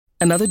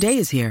Another day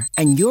is here,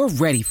 and you're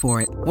ready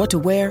for it. What to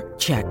wear?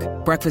 Check.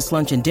 Breakfast,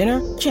 lunch, and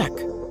dinner? Check.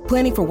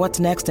 Planning for what's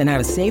next and how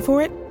to save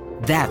for it?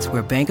 That's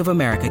where Bank of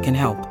America can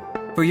help.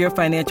 For your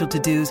financial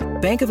to-dos,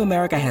 Bank of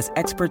America has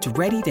experts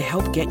ready to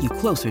help get you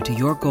closer to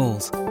your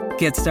goals.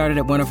 Get started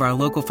at one of our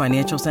local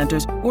financial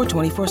centers or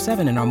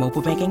 24/7 in our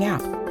mobile banking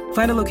app.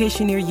 Find a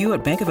location near you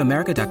at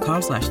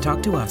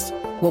bankofamerica.com/talktous.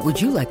 What would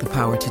you like the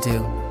power to do?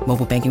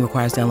 Mobile banking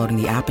requires downloading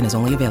the app and is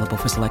only available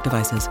for select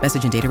devices.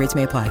 Message and data rates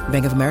may apply.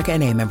 Bank of America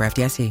N.A., member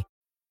FDIC.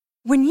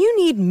 When you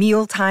need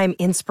mealtime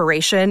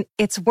inspiration,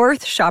 it's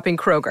worth shopping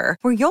Kroger,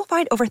 where you'll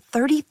find over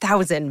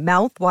 30,000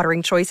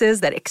 mouth-watering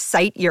choices that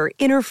excite your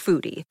inner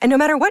foodie. And no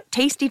matter what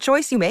tasty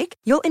choice you make,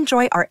 you'll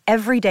enjoy our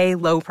everyday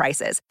low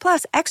prices,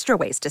 plus extra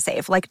ways to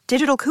save, like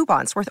digital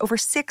coupons worth over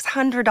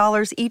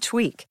 $600 each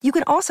week. You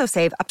can also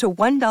save up to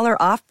 $1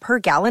 off per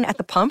gallon at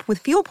the pump with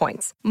fuel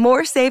points.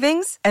 More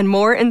savings and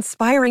more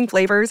inspiring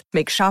flavors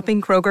make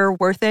shopping Kroger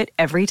worth it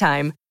every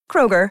time.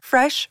 Kroger,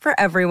 fresh for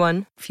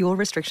everyone. Fuel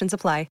restrictions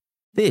apply.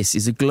 This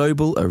is a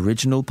Global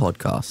Original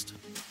Podcast.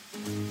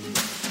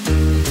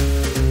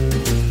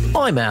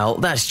 I'm Al,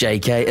 that's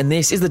JK, and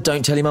this is the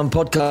Don't Tell Your Mum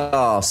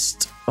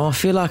Podcast. Oh, I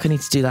feel like I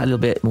need to do that a little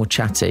bit more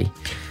chatty.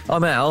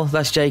 I'm Al,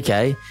 that's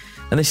JK,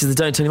 and this is the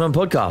Don't Tell Your Mum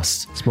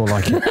Podcast. It's more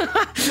like it.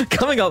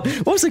 Coming up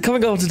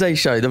on today's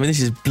show? I mean, this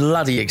is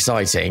bloody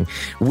exciting.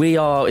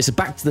 It's a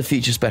Back to the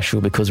Future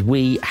special because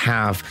we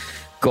have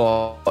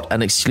got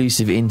an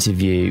exclusive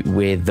interview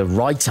with the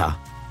writer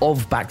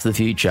of Back to the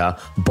Future,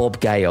 Bob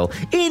Gale.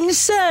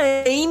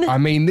 Insane! I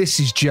mean, this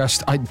is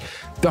just...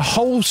 the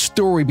whole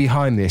story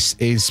behind this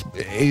is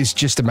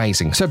just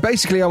amazing. So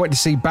basically, I went to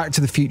see Back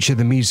to the Future,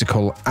 the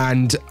musical,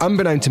 and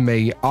unbeknown to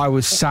me, I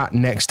was sat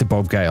next to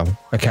Bob Gale.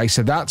 Okay,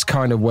 so that's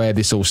kind of where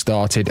this all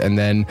started. And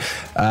then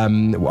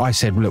I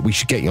said, look, we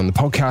should get you on the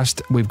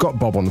podcast. We've got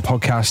Bob on the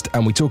podcast,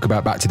 and we talk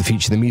about Back to the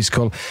Future, the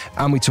musical,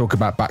 and we talk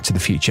about Back to the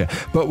Future.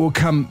 But we'll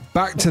come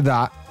back to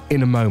that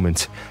in a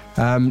moment.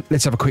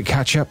 Let's have a quick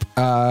catch up.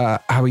 How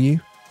are you?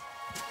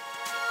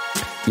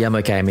 Yeah, I'm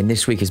okay. I mean,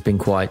 this week has been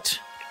quite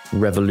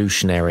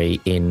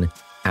revolutionary in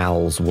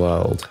Al's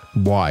world.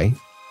 Why?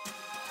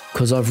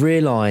 Because I've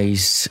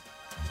realised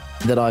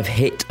that I've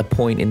hit a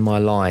point in my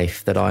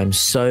life that I'm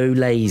so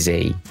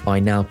lazy, I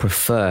now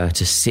prefer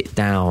to sit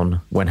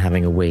down when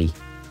having a wee.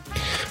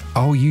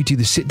 Oh, you do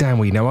the sit down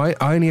wee. Now, I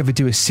only ever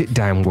do a sit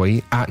down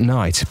wee at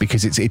night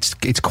because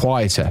it's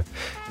quieter.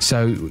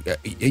 So,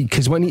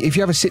 because if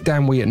you have a sit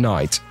down wee at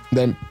night,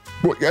 then,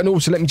 and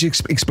also let me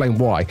just explain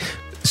why.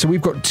 So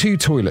we've got two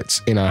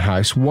toilets in our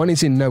house. One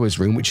is in Noah's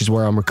room, which is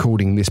where I'm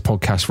recording this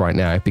podcast right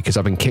now because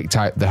I've been kicked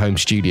out the home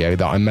studio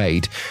that I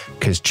made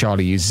because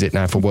Charlie uses it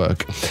now for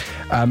work.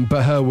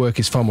 But her work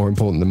is far more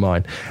important than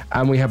mine.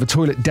 And we have a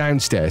toilet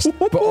downstairs.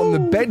 But on the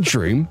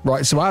bedroom,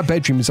 right, so our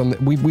bedroom is on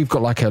we've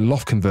got like a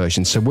loft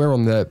conversion. So we're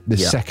on the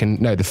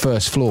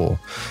first floor.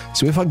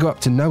 So if I go up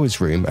to Noah's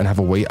room and have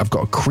a wee, I've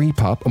got to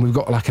creep up, and we've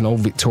got like an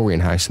old Victorian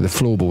house, so the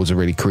floorboards are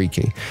really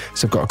creaky.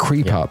 So I've got to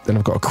creep up, then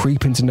I've got to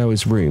creep into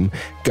Noah's room,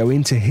 go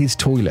into his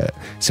toilet.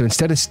 So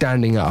instead of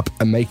standing up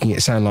and making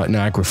it sound like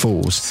Niagara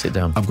Falls, sit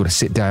down. I've got to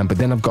sit down, but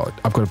then I've got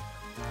to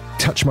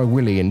touch my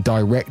willy and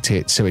direct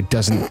it so it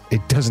doesn't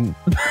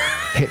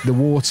hit the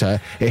water,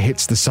 it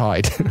hits the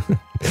side.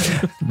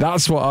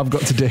 That's what I've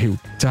got to do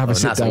to have a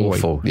sit down.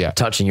 That's awful. Yeah,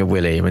 touching your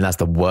willy. I mean, that's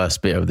the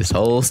worst bit of this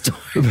whole story.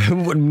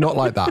 Not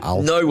like that,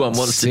 Al. No one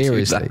wants to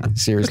do that.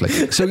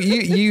 Seriously. So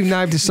you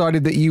now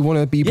decided that you want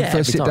to be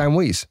prefer sit down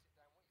wees.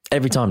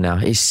 Every time now,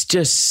 it's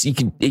just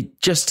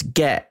just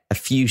get a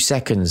few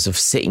seconds of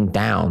sitting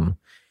down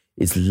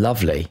is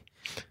lovely.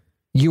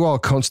 You are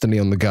constantly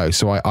on the go,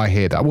 so I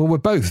hear that. Well, we're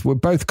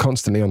both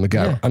constantly on the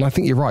go, and I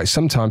think you're right.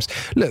 Sometimes,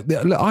 look,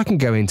 I can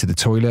go into the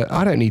toilet.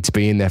 I don't need to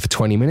be in there for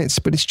 20 minutes,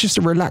 but it's just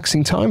a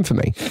relaxing time for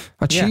me.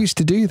 I choose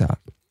to do that.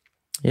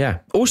 Yeah.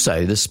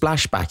 Also, the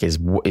splashback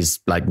is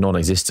like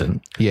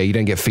non-existent. Yeah, you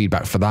don't get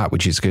feedback for that,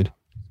 which is good.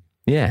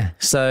 Yeah.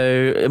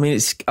 So, I mean,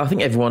 I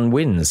think everyone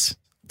wins,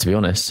 to be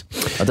honest.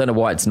 I don't know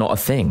why it's not a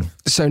thing.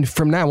 So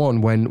from now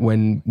on,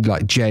 when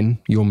like Jen,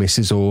 your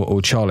missus,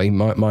 or Charlie,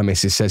 my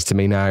missus says to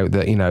me now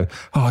that,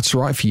 it's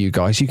all right for you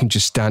guys. You can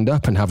just stand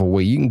up and have a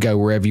wee. You can go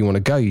wherever you want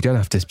to go. You don't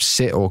have to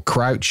sit or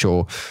crouch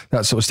or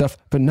that sort of stuff.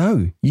 But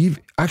no, you've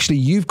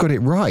got it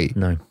right.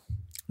 No.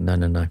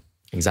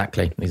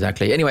 Exactly.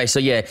 Anyway, so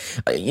yeah,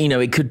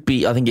 it could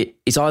be, I think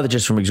it's either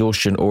just from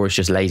exhaustion or it's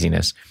just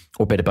laziness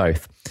or a bit of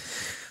both.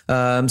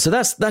 So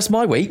that's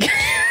my week.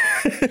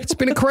 It's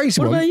been a crazy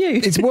one. What about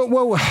you? It's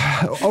well,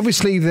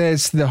 obviously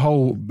there's the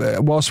whole,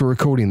 whilst we're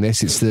recording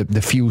this, it's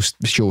the fuel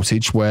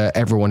shortage where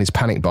everyone is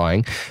panic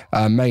buying,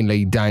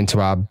 mainly down to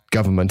our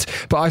government.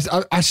 But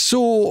I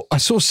saw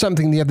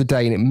something the other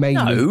day and it made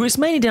me... it's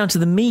mainly down to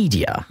the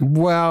media.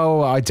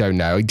 Well, I don't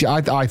know.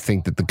 I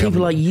think that the government...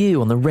 People like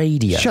you on the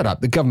radio. Shut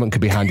up. The government could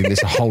be handling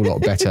this a whole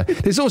lot better.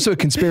 There's also a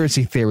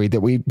conspiracy theory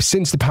that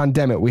since the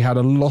pandemic, we had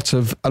a lot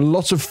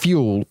of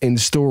fuel in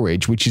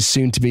storage, which is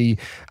soon to be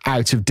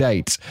out of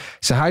date.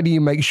 So how do you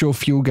make sure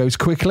fuel goes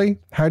quickly?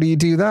 How do you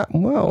do that?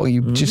 Well,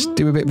 you just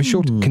do a bit of a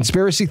short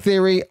conspiracy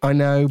theory. I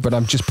know, but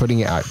I'm just putting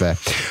it out there.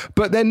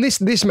 But then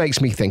this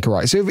makes me think, all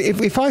right, so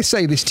if I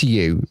say this to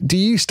you, do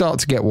you start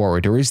to get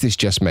worried, or is this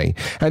just me?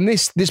 And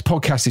this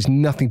podcast is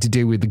nothing to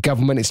do with the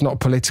government. It's not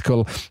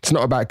political. It's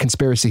not about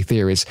conspiracy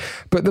theories.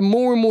 But the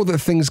more and more that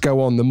things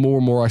go on, the more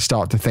and more I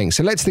start to think.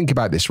 So let's think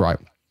about this, right?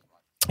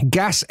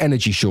 Gas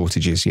energy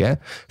shortages, yeah?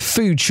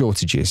 Food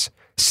shortages,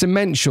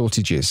 cement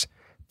shortages,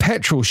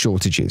 petrol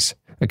shortages,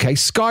 okay?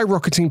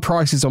 Skyrocketing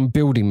prices on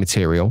building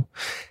material,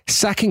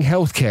 sacking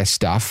healthcare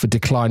staff for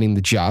declining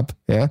the jab,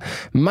 yeah?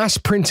 Mass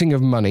printing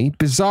of money,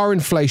 bizarre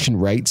inflation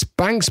rates,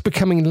 banks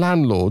becoming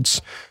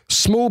landlords,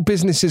 small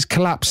businesses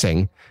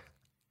collapsing.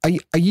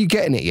 Are you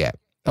getting it yet?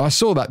 I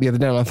saw that the other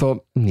day and I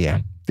thought, yeah,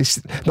 this,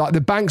 like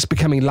the banks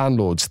becoming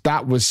landlords,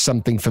 that was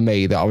something for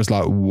me that I was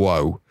like,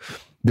 whoa.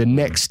 The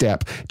next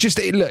step, just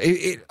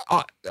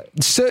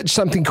search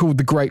something called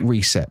the Great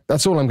Reset.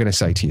 That's all I'm going to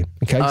say to you.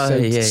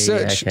 Okay,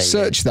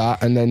 search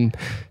that and then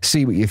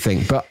see what you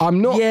think. But I'm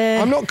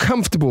not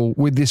comfortable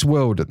with this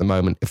world at the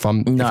moment. If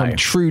I'm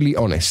truly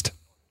honest.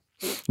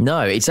 No,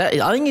 I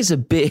think it's a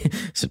bit.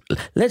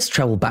 Let's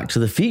travel back to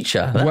the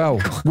future. Well,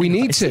 we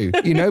need to.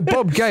 You know,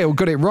 Bob Gale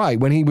got it right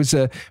when he was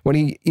when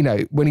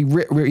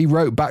he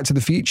wrote Back to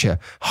the Future.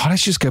 Oh,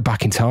 let's just go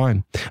back in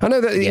time. I know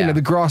that you know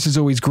the grass is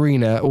always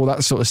greener, all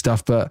that sort of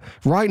stuff. But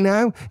right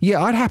now,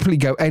 I'd happily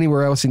go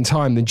anywhere else in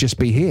time than just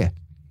be here.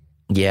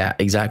 Yeah,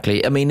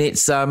 exactly. I mean,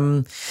 it's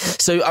so.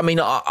 I mean,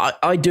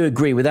 I do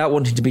agree without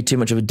wanting to be too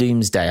much of a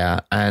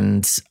doomsdayer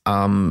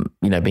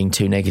and being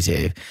too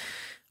negative.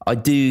 I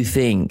do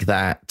think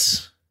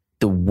that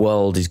the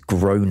world is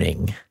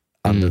groaning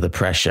under the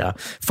pressure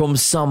from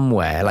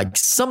somewhere. Like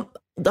I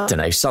don't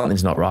know,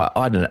 something's not right.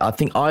 I don't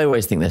know. I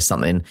always think there's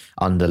something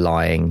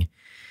underlying.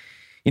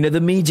 You know,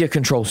 the media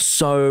controls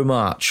so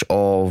much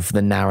of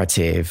the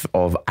narrative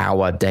of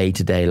our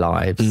day-to-day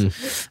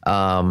lives.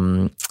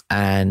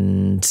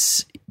 And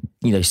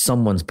you know,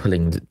 someone's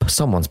pulling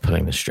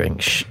the string,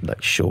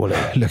 surely.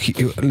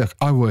 Look,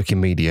 I work in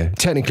media.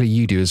 Technically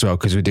you do as well,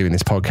 because we're doing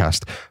this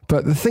podcast.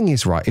 But the thing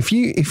is, right, if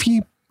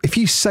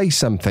you say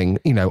something,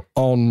 you know,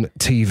 on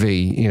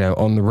TV, you know,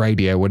 on the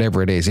radio,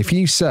 whatever it is, if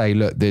you say,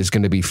 look, there's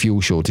going to be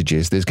fuel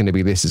shortages, there's going to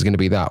be this, there's going to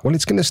be that, well,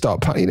 it's going to start,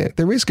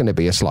 there is going to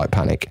be a slight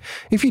panic.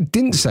 If you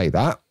didn't say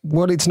that,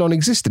 well, it's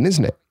non-existent,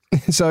 isn't it?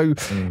 So,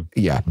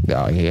 yeah.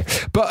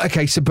 But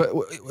okay, but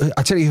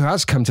I tell you who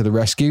has come to the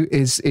rescue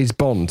is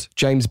Bond.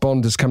 James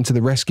Bond has come to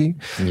the rescue.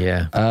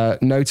 Yeah.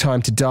 No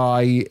Time to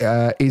Die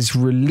is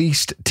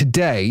released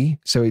today.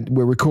 So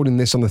we're recording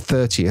this on the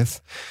 30th.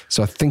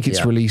 So I think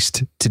it's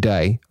released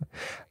today.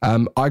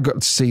 I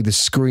got to see the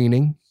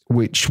screening,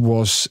 which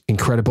was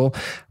incredible.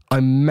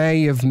 I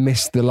may have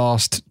missed the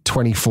last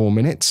 24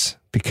 minutes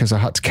because I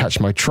had to catch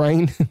my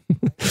train.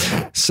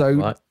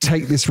 So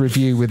take this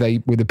review with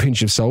a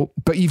pinch of salt.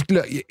 But you've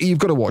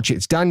got to watch it.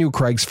 It's Daniel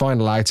Craig's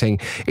final outing.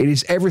 It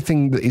is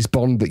everything that is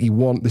Bond that you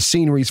want. The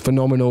scenery is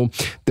phenomenal.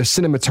 The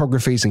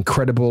cinematography is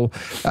incredible.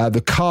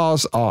 The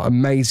cars are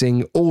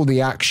amazing. All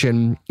the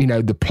action, you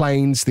know, the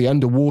planes, the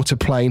underwater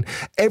plane,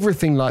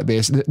 everything like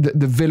this.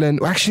 The villain,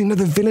 actually, no,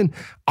 the villain.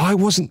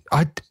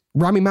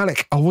 Rami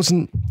Malek. I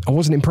wasn't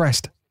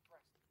impressed.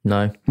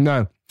 No.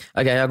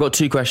 Okay, I've got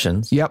two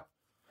questions. Yep.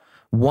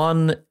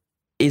 One,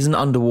 is an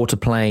underwater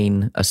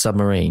plane a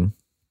submarine?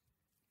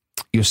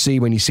 You'll see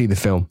when you see the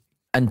film.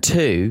 And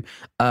two,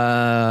 it's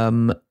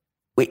a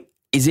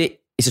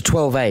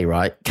 12A,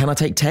 right? Can I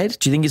take Ted?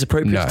 Do you think it's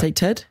appropriate to take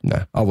Ted?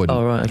 No, I wouldn't.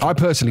 Oh, right. Okay. I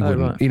personally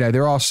wouldn't. Right. You know,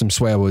 there are some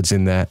swear words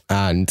in there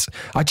and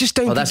I just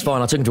don't... Oh, that's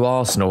fine. I took him to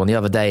Arsenal and the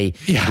other day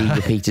he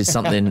repeated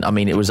something. I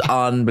mean, it was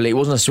unbelievable. It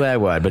wasn't a swear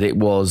word, but it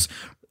was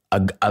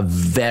a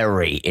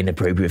very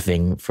inappropriate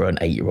thing for an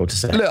 8-year-old to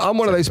say. Look, I'm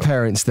one of those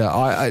parents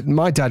that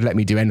my dad let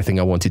me do anything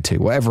I wanted to,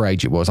 whatever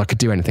age it was. I could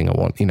do anything I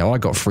want. You know, I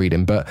got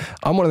freedom, but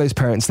I'm one of those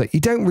parents that you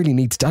don't really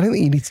need to. I don't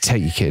think you need to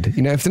take your kid.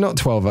 You know, if they're not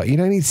 12, you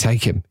don't need to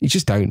take him. You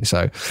just don't.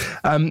 So,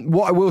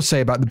 what I will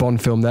say about the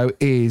Bond film though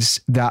is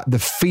that the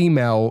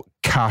female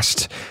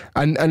cast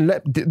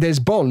there's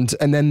Bond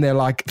and then they're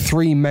like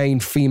 3 main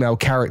female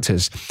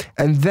characters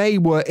and they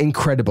were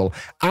incredible.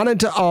 Ana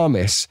de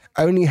Armas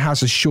only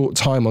has a short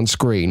time on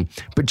screen,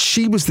 but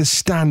she was the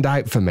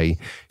standout for me.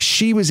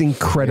 She was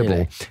incredible.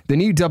 Really? The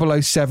new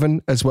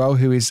 007 as well,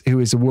 who is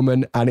a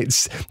woman, and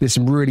there's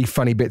some really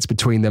funny bits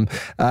between them.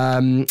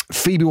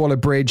 Phoebe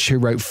Waller-Bridge, who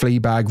wrote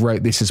Fleabag,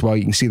 wrote this as well.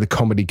 You can see the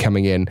comedy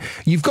coming in.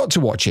 You've got to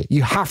watch it.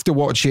 You have to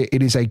watch it.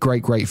 It is a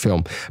great, great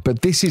film.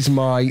 But this is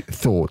my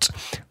thought.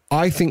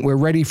 I think we're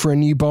ready for a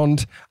new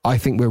Bond. I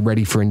think we're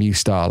ready for a new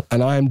style.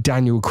 And I am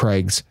Daniel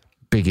Craig's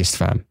biggest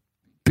fan.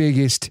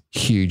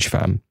 Huge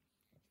fan.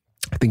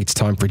 I think it's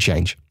time for a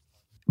change.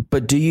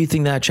 But do you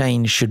think that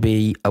change should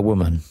be a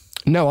woman?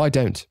 No, I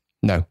don't.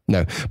 No.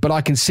 But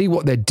I can see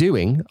what they're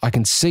doing. I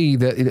can see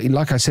that,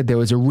 like I said, there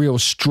was a real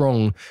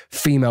strong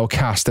female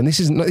cast. And this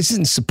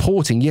isn't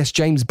supporting. Yes,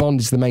 James Bond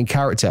is the main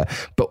character,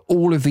 but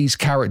all of these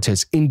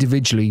characters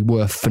individually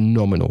were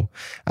phenomenal.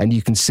 And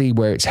you can see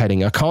where it's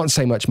heading. I can't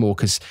say much more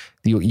because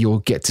you'll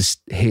get to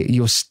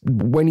hear,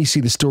 when you see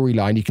the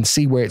storyline, you can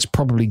see where it's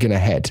probably going to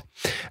head.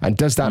 And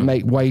does that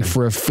make way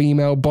for a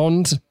female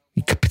Bond?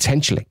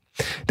 Potentially.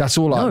 That's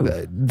all.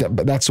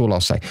 That's all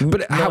I'll say.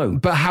 But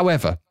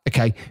however,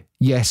 okay.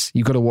 Yes,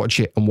 you've got to watch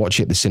it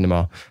at the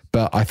cinema.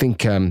 But I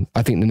think the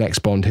next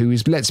Bond, who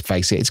is, let's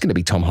face it, it's going to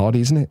be Tom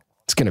Hardy, isn't it?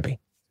 It's going to be.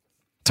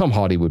 Tom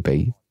Hardy would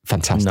be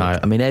fantastic. No,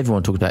 I mean,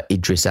 everyone talks about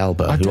Idris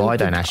Elba, who I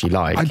don't actually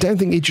like. I don't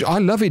think I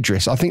love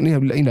Idris. I think,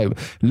 you know,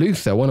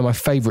 Luther, one of my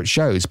favourite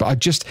shows. But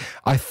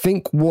I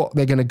think what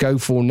they're going to go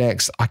for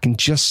next, I can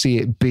just see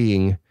it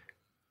being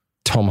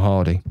Tom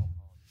Hardy.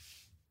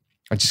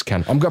 I just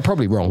can. I'm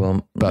probably wrong.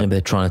 Well, but maybe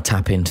they're trying to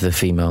tap into the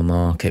female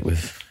market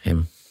with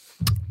him.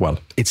 Well,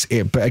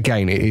 but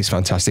again, it is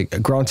fantastic.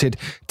 Granted,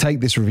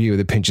 take this review with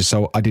a pinch of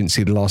salt. I didn't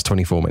see the last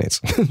 24 minutes.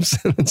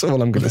 That's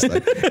all I'm going to say.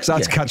 Because I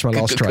had to catch my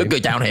last train. Could go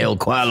downhill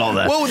quite a lot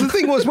there. Well, the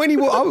thing was, we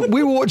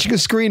were watching a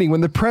screening when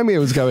the premiere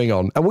was going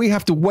on, and we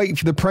have to wait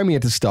for the premiere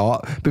to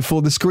start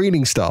before the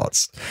screening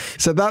starts.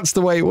 So that's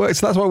the way it works.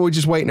 That's why we're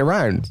just waiting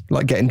around,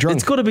 like getting drunk.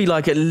 It's got to be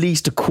like at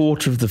least a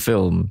quarter of the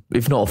film,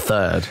 if not a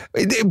third.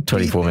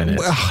 24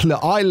 minutes.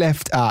 Look, I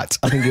left at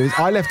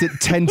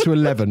 10 to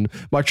 11.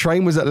 My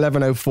train was at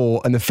 11:04.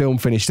 And the film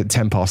finished at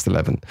 10 past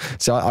 11.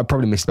 So I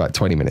probably missed about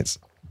 20 minutes.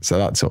 So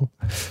that's all.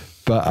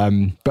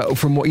 But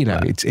from what, you know,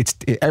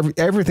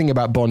 everything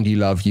about Bond you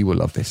love, you will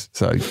love this.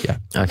 So, yeah.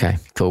 Okay,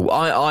 cool.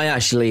 I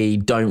actually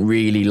don't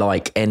really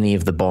like any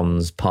of the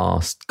Bonds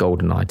past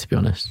GoldenEye, to be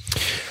honest.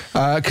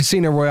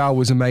 Casino Royale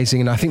was amazing,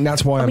 and I think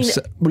that's why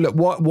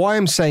why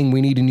I'm saying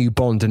we need a new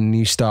Bond and a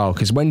new style,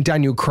 because when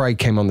Daniel Craig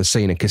came on the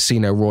scene and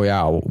Casino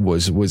Royale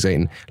was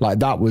in, like,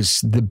 that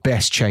was the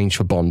best change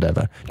for Bond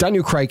ever.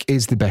 Daniel Craig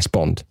is the best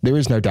Bond. There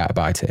is no doubt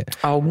about it.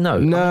 Oh, no.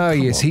 No,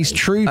 he is. He's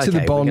true to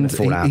the Bond.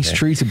 He's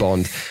true to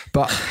Bond.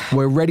 But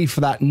we're ready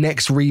for that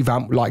next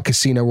revamp like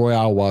Casino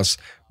Royale was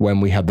when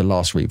we had the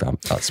last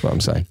revamp. That's what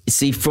I'm saying.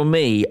 See, for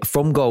me,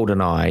 from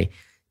GoldenEye,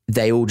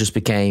 they all just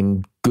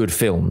became good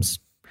films.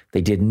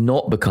 They did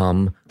not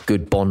become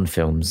good Bond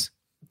films.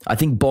 I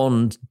think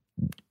Bond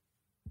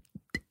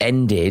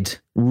ended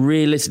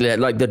realistically,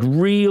 like the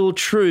real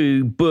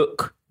true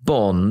book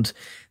Bond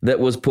that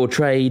was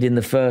portrayed in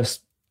the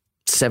first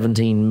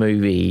 17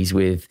 movies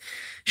with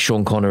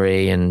Sean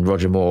Connery and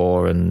Roger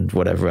Moore and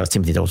whatever else.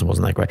 Timothy Dalton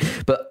wasn't that great.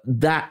 But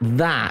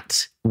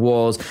that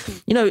was,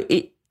 you know,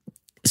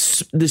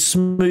 the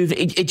smooth.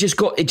 It just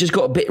got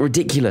a bit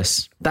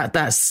ridiculous.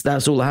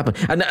 That's all that happened.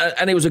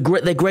 And it was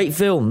they're great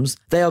films.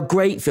 They are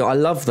great films. I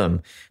love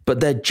them,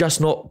 but they're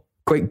just not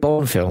great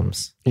Bond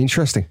films.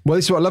 Interesting. Well,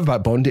 this is what I love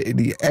about Bond.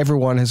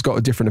 Everyone has got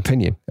a different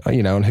opinion,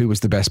 you know, on who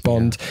was the best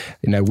Bond,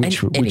 you know,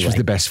 which was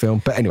the best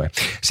film. But anyway,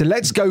 so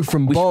let's go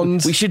from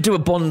Bond. We should do a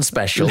Bond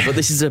special, but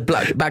this is a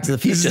Back to the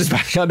Future.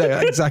 I know,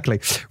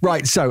 exactly.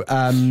 Right. So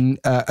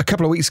a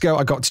couple of weeks ago,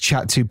 I got to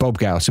chat to Bob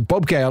Gale. So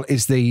Bob Gale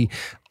is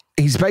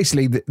he's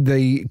basically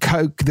the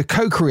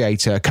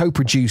co-creator,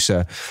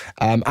 co-producer,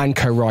 and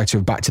co-writer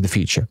of Back to the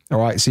Future. All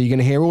right, so you're going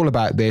to hear all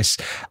about this.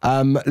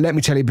 Let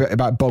me tell you a bit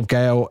about Bob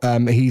Gale.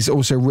 He's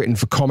also written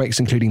for comics,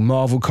 including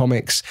Marvel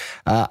Comics,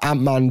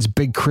 Ant-Man's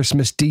Big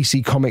Christmas,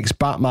 DC Comics,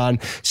 Batman.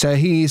 So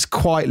he is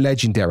quite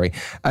legendary.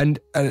 And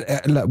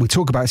look, we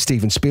talk about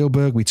Steven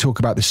Spielberg. We talk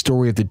about the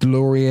story of the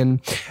DeLorean.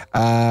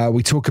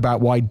 We talk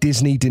about why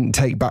Disney didn't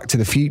take Back to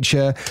the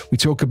Future. We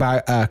talk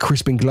about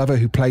Crispin Glover,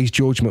 who plays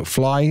George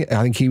McFly.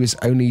 I think he was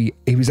only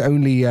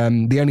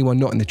the only one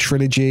not in the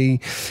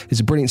trilogy. There's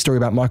a brilliant story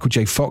about Michael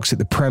J. Fox at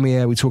the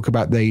premiere. We talk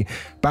about the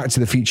Back to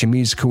the Future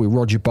musical with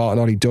Roger Bart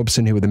and Ollie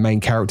Dobson, who were the main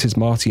characters,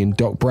 Marty and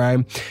Doc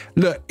Brown.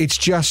 Look, it's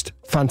just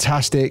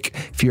fantastic.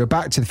 If you're a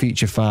Back to the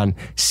Future fan,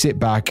 sit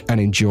back and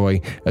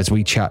enjoy as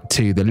we chat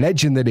to the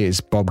legend that is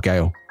Bob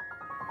Gale.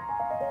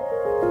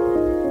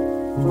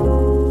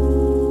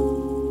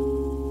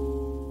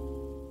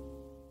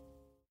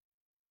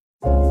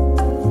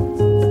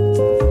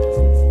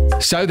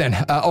 So then,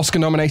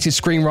 Oscar-nominated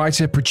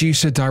screenwriter,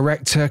 producer,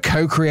 director,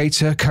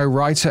 co-creator,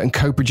 co-writer, and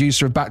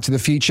co-producer of Back to the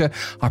Future.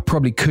 I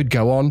probably could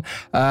go on.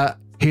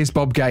 Here's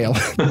Bob Gale.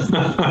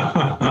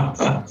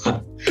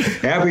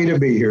 Happy to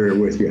be here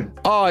with you.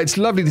 Oh, it's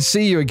lovely to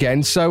see you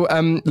again. So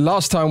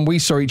last time we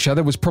saw each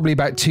other was probably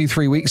about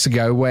 2-3 weeks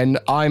ago when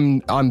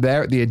I'm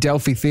there at the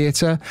Adelphi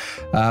Theatre,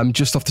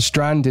 just off the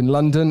Strand in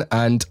London,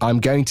 and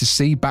I'm going to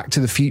see Back to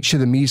the Future,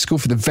 the musical,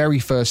 for the very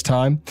first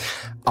time.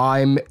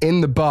 I'm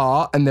in the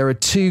bar, and there are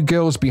two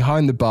girls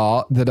behind the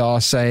bar that are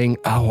saying,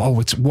 oh,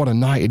 it's what a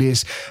night it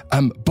is.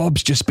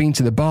 Bob's just been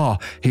to the bar.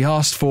 He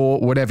asked for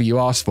whatever you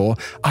asked for.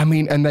 I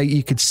mean, and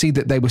you could see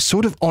that they were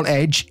sort of on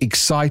edge,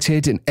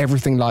 excited and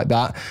everything like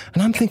that.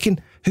 And I'm thinking,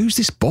 who's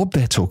this Bob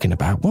they're talking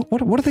about?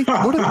 What are they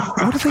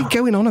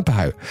going on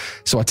about?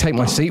 So I take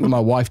my seat with my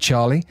wife,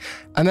 Charlie,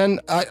 and then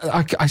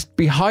I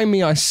behind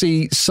me, I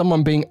see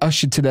someone being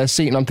ushered to their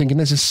seat, and I'm thinking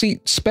there's a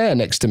seat spare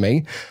next to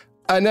me.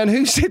 And then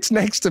who sits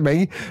next to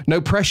me?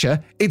 No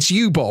pressure. It's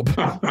you, Bob.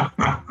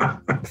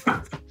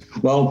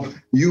 Well,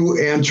 you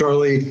and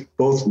Charlie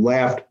both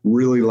laughed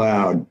really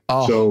loud.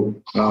 Oh.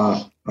 So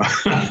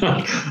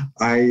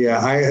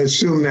I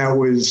assume that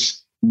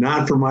was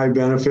not for my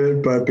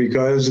benefit, but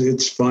because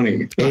it's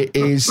funny. It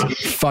is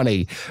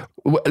funny.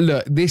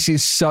 Look, this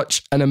is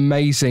such an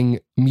amazing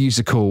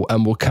musical,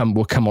 and we'll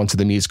come on to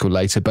the musical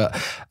later. But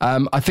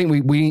I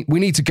think we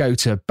need to go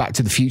to Back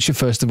to the Future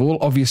first of all,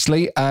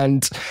 obviously.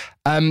 And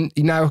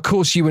now, of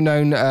course, you were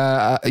known.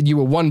 You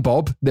were one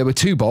Bob. There were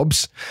two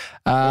Bobs.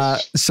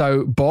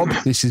 So Bob,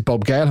 this is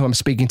Bob Gale, who I'm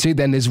speaking to.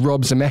 Then there's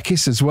Rob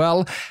Zemeckis as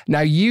well.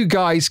 Now, you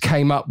guys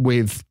came up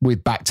with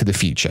Back to the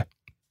Future.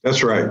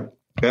 That's right.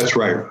 That's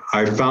right.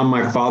 I found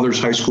my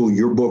father's high school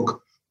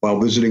yearbook while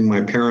visiting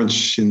my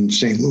parents in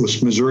St.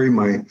 Louis, Missouri,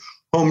 my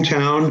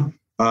hometown.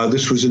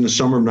 This was in the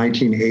summer of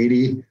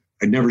 1980.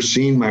 I'd never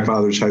seen my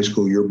father's high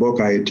school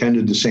yearbook. I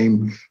attended the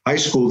same high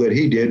school that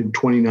he did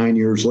 29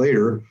 years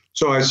later.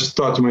 So I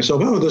thought to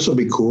myself, oh, this will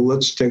be cool.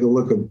 Let's take a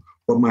look at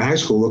what my high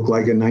school looked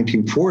like in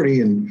 1940.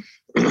 And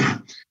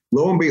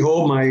lo and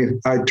behold,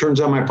 it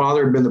turns out my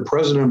father had been the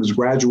president of his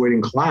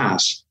graduating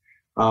class,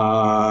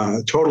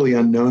 totally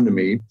unknown to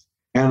me.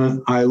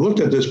 And I looked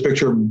at this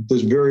picture of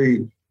this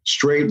very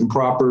straight and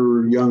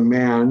proper young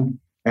man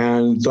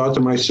and thought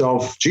to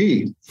myself,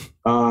 gee,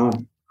 I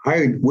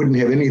wouldn't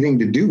have anything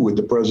to do with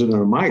the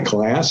president of my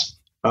class.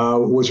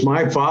 Was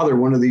my father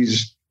one of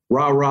these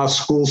rah-rah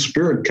school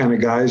spirit kind of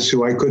guys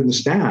who I couldn't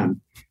stand?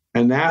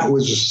 And that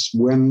was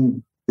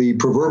when the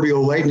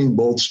proverbial lightning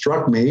bolt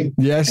struck me.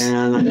 Yes.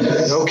 And I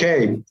said,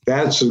 okay,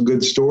 that's a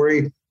good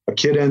story. A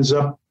kid ends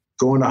up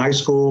going to high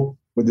school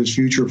with his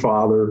future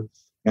father.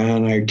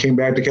 And I came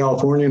back to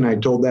California and I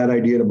told that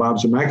idea to Bob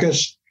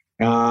Zemeckis,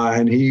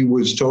 and he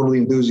was totally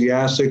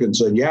enthusiastic and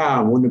said,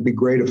 yeah, wouldn't it be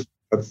great if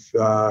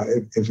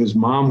his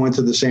mom went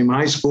to the same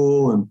high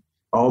school and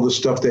all the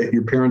stuff that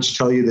your parents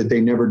tell you that they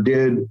never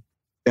did,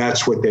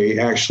 that's what they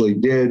actually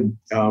did.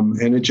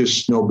 And it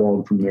just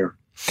snowballed from there.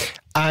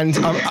 And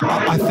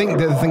I think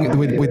that the thing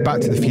with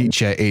Back to the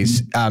Future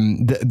is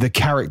the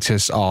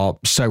characters are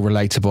so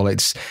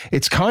relatable.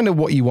 It's kind of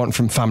what you want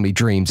from Family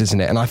Dreams, isn't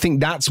it? And I think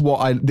that's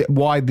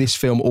why this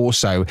film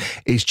also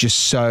is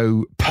just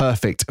so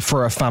perfect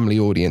for a family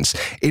audience.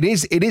 It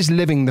is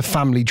living the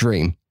family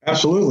dream.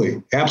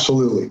 Absolutely.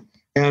 Absolutely.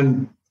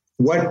 And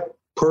what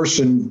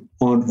person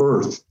on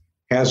earth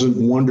hasn't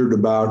wondered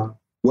about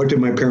what did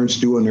my parents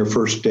do on their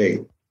first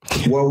date?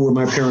 What were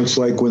my parents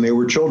like when they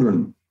were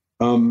children?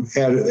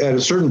 At a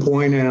certain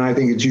point, and I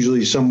think it's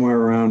usually somewhere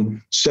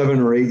around 7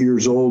 or 8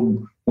 years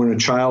old, when a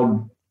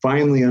child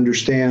finally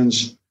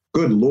understands,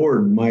 good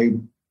Lord,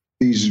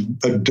 these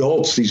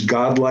adults, these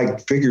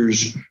godlike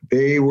figures,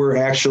 they were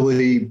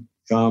actually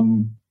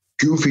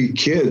goofy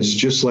kids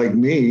just like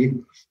me,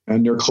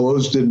 and their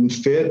clothes didn't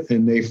fit,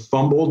 and they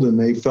fumbled, and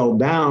they fell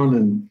down,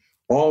 and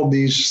all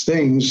these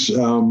things,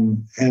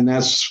 and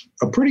that's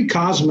a pretty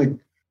cosmic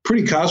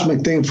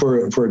thing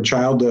for a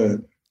child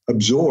to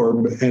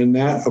absorb. And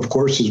that, of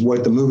course, is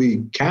what the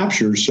movie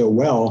captures so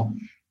well.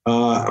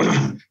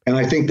 And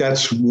I think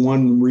that's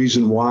one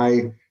reason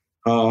why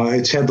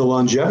it's had the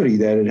longevity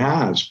that it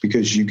has,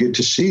 because you get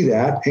to see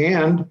that,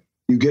 and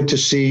you get to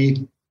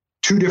see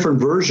two different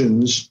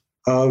versions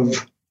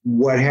of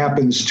what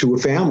happens to a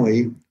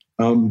family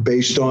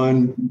based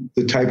on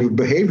the type of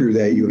behavior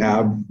that you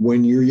have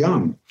when you're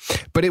young.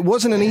 But it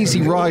wasn't an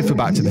easy ride for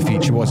Back to the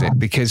Future, was it?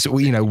 Because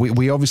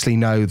we obviously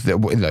know that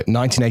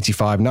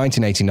 1985,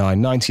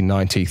 1989,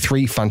 1990,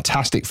 3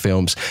 fantastic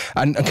films.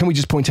 And can we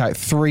just point out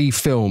 3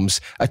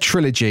 films, a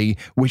trilogy,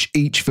 which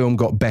each film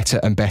got better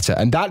and better.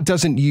 And that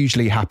doesn't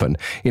usually happen.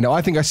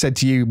 I think I said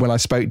to you when I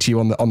spoke to you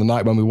on the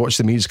night when we watched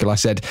the musical, I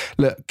said,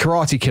 look,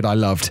 Karate Kid I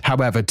loved.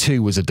 However,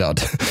 2 was a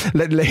dud.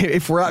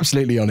 If we're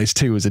absolutely honest,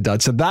 2 was a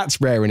dud. So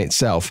that's rare in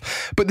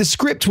itself. But the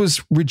script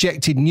was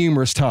rejected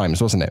numerous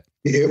times, wasn't it?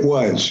 It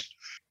was.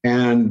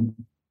 And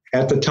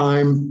at the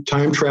time,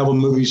 time travel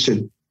movies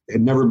had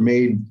never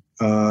made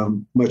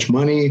much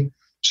money.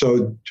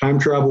 So time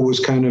travel was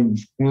kind of,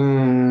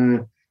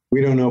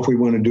 we don't know if we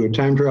want to do a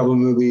time travel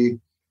movie.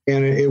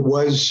 And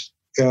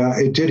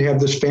it did have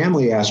this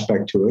family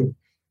aspect to it.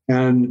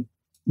 And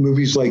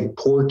movies like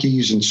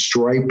Porky's and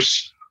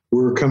Stripes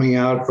were coming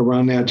out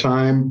around that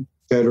time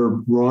that are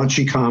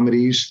raunchy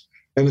comedies.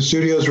 And the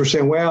studios were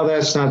saying, well,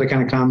 that's not the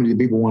kind of comedy that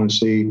people want to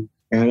see.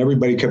 And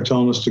everybody kept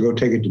telling us to go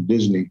take it to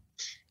Disney.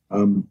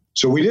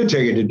 So we did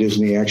take it to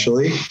Disney,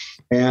 actually.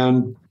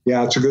 And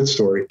yeah, it's a good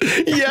story.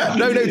 Yeah,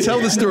 no,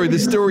 tell the story. The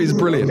story is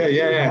brilliant.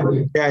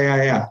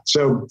 Yeah.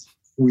 So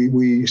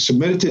we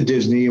submit it to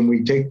Disney, and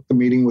we take the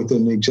meeting with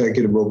an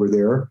executive over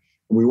there.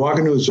 We walk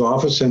into his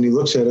office, and he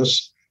looks at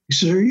us. He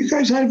says, are you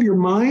guys out of your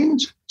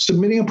minds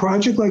submitting a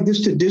project like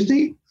this to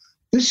Disney?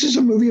 This is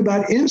a movie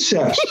about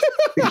incest.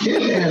 The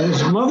kid and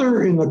his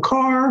mother in the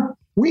car,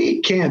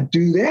 we can't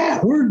do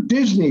that. We're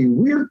Disney.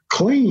 We're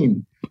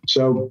clean.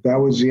 So that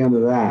was the end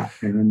of that.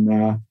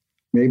 And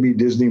maybe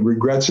Disney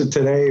regrets it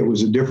today. It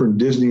was a different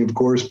Disney, of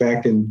course,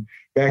 back in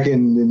the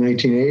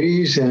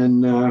 1980s.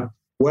 And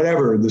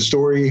whatever, the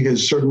story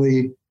has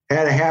certainly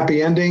had a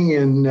happy ending.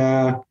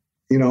 And,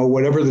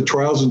 whatever the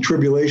trials and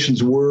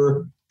tribulations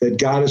were that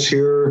got us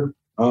here,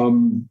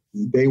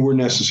 they were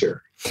necessary.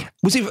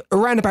 Was it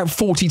around about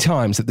 40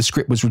 times that the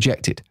script was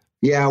rejected?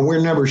 Yeah,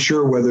 we're never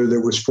sure whether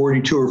there was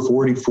 42 or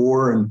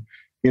 44. And,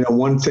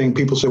 one thing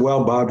people say,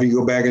 well, Bob, do you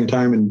go back in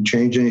time and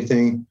change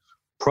anything?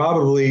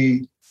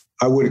 Probably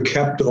I would have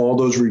kept all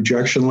those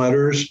rejection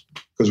letters,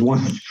 because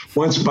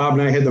once Bob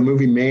and I had the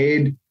movie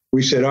made,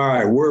 we said, all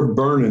right, we're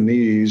burning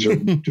these or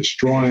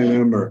destroying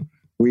them, or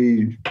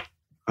we...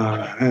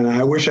 and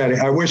I wish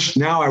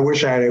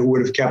I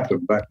would have kept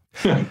them, but.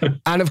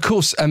 And of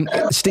course,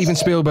 Steven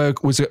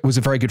Spielberg was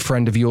a very good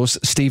friend of yours.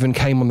 Steven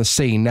came on the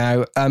scene.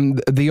 Now,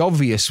 the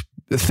obvious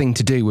thing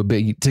to do would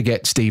be to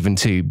get Steven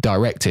to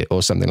direct it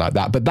or something like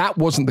that, but that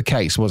wasn't the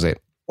case, was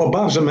it? Well,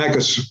 Bob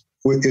Zemeckis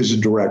is a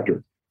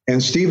director,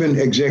 and Steven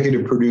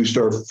executive produced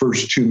our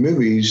first two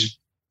movies,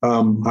 I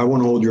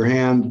Want to Hold Your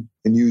Hand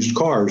and Used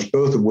Cars,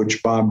 both of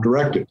which Bob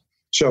directed.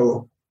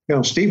 So,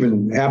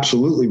 Steven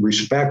absolutely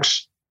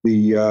respects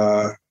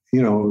the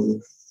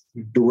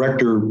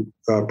director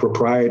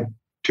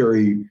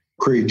proprietary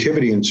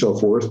creativity and so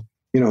forth.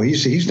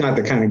 He's not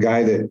the kind of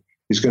guy that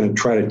is going to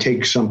try to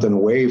take something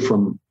away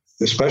from,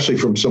 especially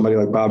from somebody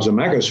like Bob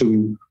Zemeckis,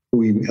 who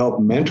he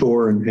helped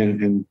mentor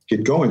and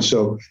get going.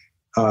 So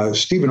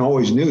Steven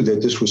always knew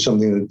that this was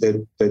something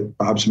that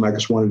Bob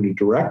Zemeckis wanted to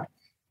direct,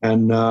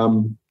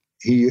 and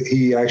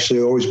he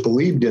actually always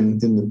believed in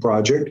the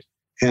project.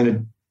 And it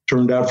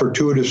turned out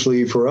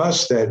fortuitously for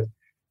us that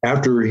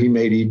after he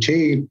made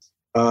E.T.,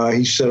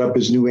 he set up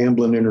his new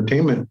Amblin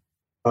Entertainment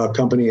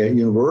company at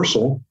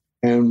Universal,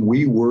 and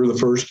we were the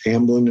first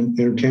Amblin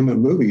Entertainment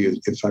movie,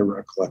 if I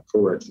recollect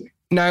correctly.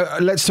 Now,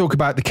 let's talk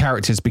about the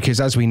characters,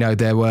 because as we know,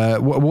 there were,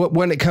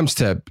 when it comes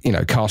to,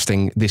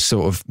 casting this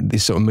sort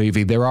of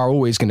movie, there are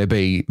always going to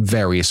be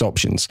various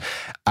options.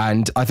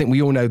 And I think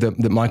we all know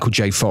that Michael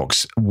J.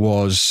 Fox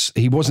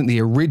he wasn't the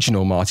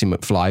original Marty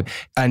McFly,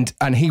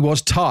 and he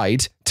was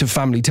tied to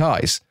Family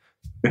Ties.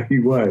 He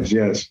was,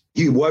 yes.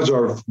 He was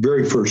our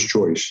very first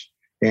choice.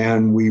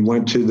 And we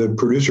went to the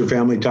producer,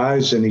 Family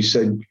Ties, and he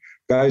said,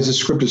 guys, the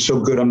script is so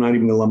good, I'm not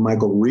even going to let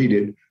Michael read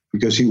it,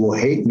 because he will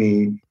hate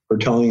me for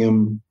telling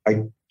him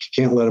I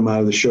can't let him out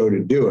of the show to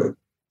do it.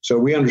 So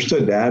we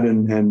understood that,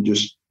 and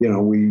just,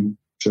 we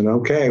said,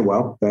 okay,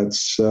 well,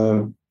 that's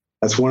one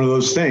of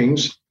those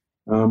things.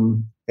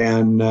 Again,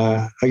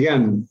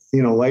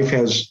 life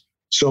has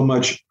so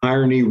much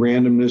irony,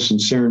 randomness, and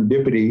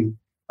serendipity.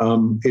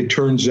 It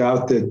turns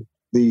out that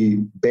the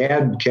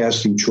bad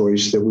casting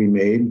choice that we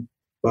made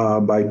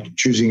by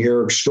choosing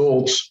Eric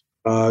Stoltz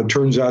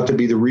turns out to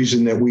be the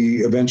reason that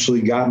we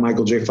eventually got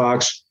Michael J.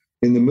 Fox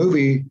in the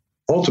movie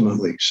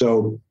ultimately.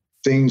 So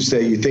things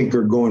that you think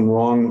are going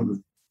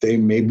wrong, they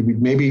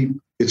maybe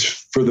it's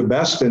for the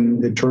best,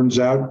 and it turns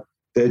out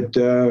that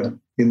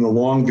in the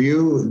long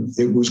view,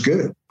 it was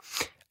good.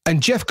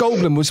 And Jeff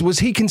Goldblum, was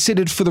he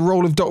considered for the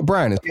role of Doc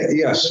Brown?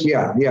 Yes.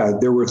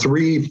 There were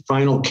three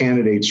final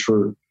candidates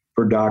for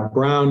Doc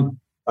Brown.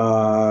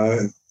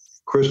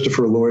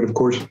 Christopher Lloyd, of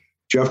course,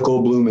 Jeff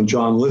Goldblum, and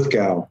John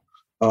Lithgow.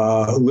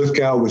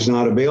 Lithgow was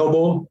not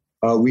available.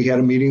 We had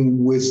a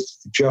meeting with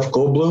Jeff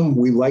Goldblum.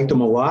 We liked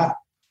him a lot.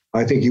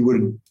 I think he would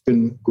have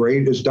been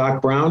great as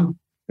Doc Brown.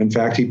 In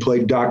fact, he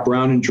played Doc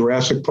Brown in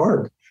Jurassic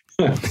Park.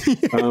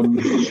 If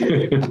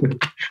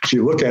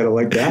you look at it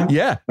like that.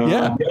 Yeah.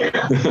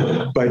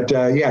 But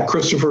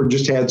Christopher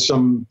just had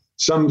some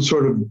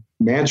sort of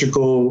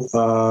magical,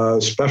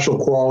 special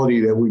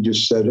quality that we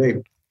just said,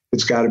 hey,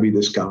 it's got to be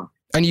this guy.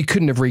 And you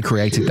couldn't have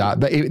recreated that.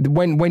 But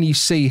when you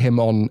see him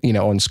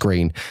on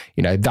screen,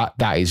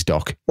 that is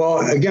Doc.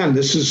 Well, again,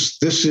 this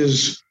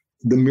is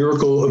the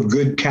miracle of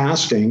good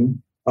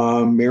casting,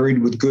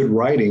 married with good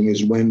writing,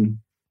 is when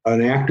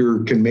an actor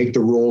can make the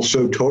role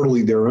so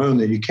totally their own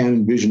that you can't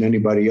envision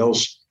anybody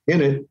else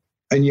in it.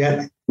 And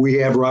yet we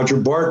have Roger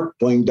Bart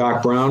playing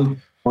Doc Brown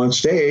on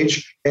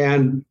stage,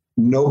 and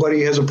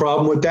nobody has a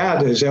problem with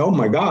that. They say, oh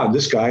my God,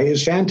 this guy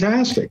is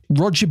fantastic.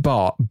 Roger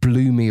Bart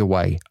blew me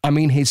away. I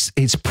mean, his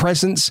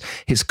presence,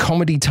 his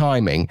comedy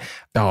timing.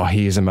 Oh,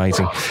 he is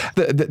amazing.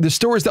 The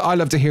stories that I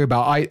love to hear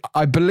about,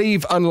 I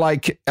believe,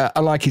 unlike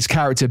his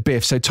character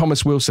Biff, so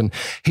Thomas Wilson,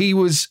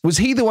 was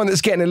he the one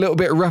that's getting a little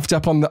bit roughed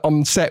up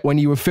on set when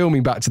you were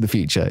filming Back to the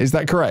Future? Is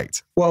that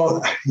correct?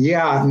 Well,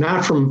 yeah,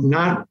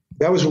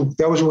 that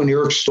was when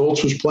Eric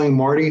Stoltz was playing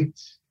Marty.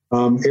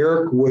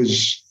 Eric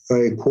was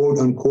a quote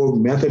unquote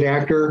method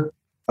actor.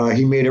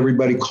 He made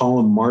everybody call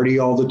him Marty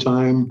all the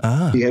time.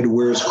 He had to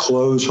wear his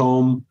clothes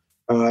home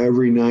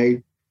every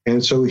night.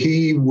 And so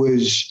he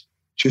was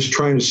just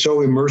trying to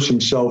so immerse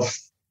himself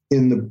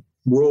in the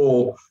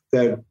role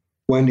that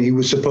when he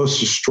was supposed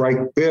to strike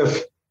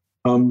Biff,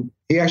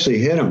 he actually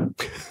hit him.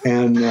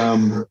 And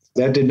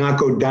that did not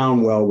go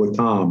down well with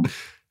Tom.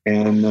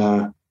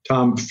 And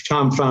Tom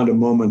found a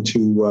moment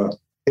to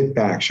hit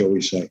back, shall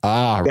we say.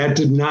 That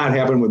did not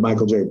happen with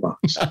Michael J.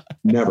 Fox.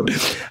 Never.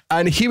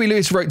 And Huey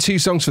Lewis wrote 2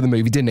 songs for the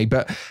movie, didn't he?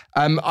 But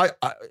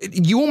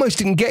you almost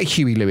didn't get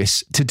Huey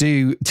Lewis to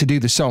do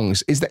the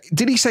songs.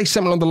 Did he say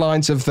something along the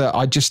lines of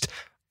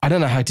I don't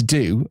know how to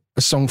do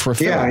a song for a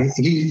film? Yeah,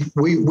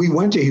 we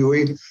went to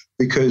Huey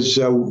because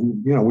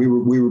we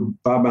were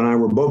Bob and I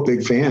were both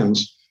big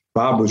fans.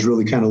 Bob was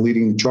really kind of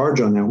leading the charge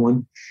on that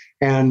one,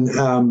 and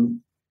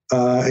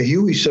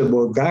Huey said,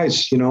 "Well,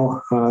 guys,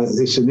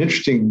 it's an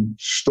interesting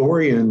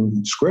story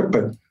and script,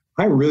 but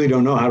I really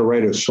don't know how to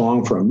write a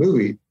song for a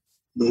movie."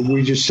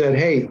 We just said,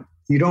 "Hey,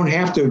 you don't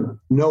have to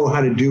know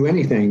how to do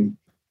anything.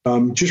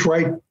 Just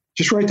write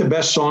the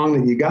best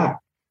song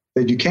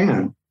that you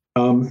can."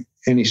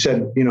 And he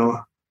said,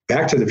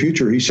 Back to the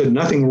Future. He said,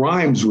 nothing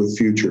rhymes with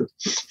future.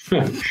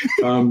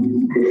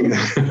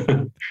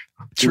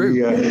 True.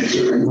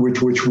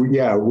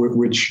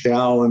 Which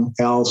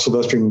Al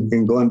Silvestri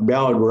and Glenn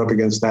Ballard were up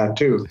against that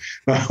too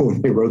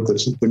when they wrote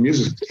the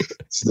music,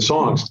 the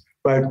songs.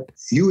 But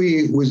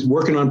Huey was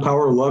working on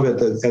Power of Love at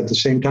the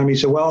same time. He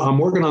said, "Well, I'm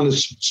working on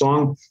this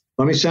song.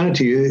 Let me send it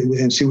to you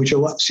and see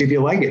if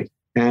you like it."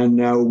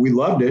 And we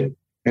loved it,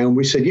 and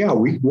we said, "Yeah,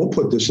 we'll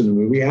put this in the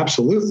movie,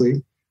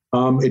 absolutely."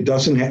 It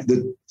doesn't have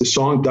the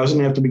song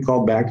doesn't have to be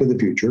called Back to the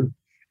Future.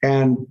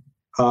 And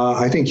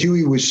I think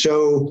Huey was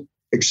so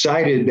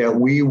excited that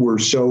we were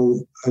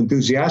so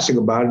enthusiastic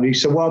about it. He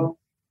said, "Well,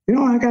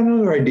 I got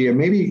another idea.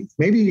 Maybe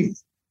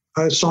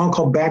a song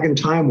called Back in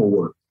Time will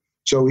work."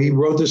 So he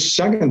wrote this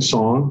second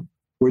song,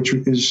 which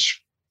is,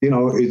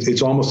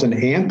 it's almost an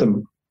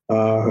anthem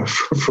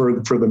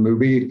for the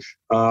movie.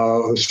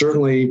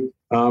 Certainly,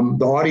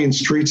 the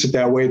audience treats it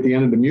that way at the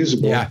end of the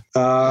musical. Yeah.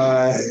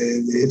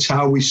 It's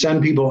how we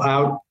send people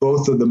out,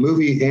 both of the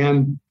movie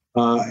and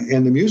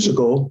the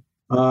musical,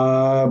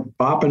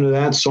 bopping to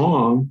that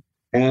song,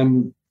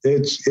 and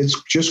it's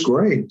just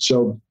great.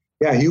 So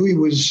yeah, Huey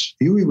was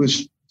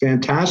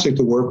fantastic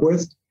to work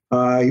with.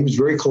 He was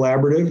very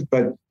collaborative,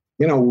 but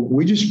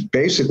we just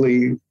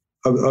basically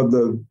of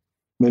the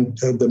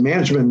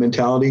management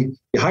mentality,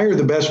 you hire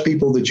the best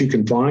people that you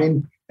can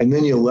find, and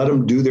then you let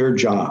them do their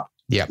job.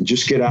 Yeah.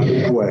 Just get out of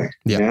the way.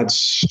 Yeah.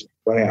 That's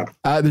what happened.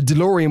 The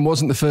DeLorean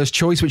wasn't the first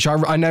choice, which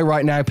I know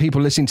right now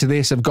people listening to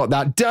this have got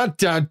that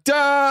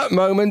da-da-da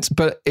moment,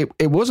 but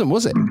it wasn't,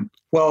 was it?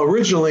 Well,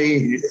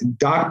 originally,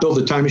 Doc built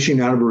a time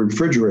machine out of a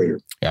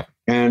refrigerator. Yeah.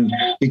 And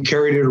he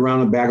carried it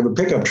around the back of a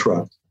pickup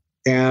truck.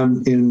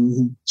 And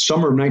in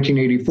summer of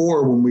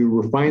 1984, when we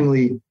were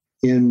finally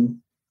in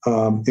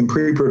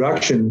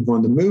pre-production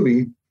on the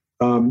movie,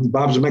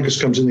 Bob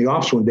Zemeckis comes in the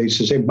office one day and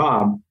says, "Hey,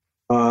 Bob,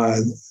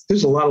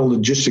 there's a lot of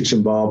logistics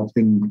involved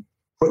in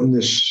putting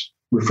this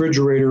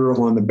refrigerator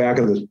on the back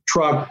of the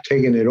truck,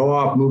 taking it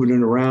off, moving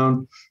it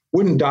around.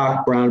 Wouldn't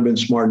Doc Brown have been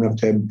smart enough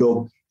to have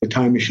built the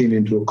time machine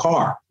into a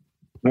car?"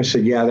 And I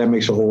said, "Yeah, that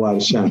makes a whole lot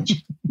of sense,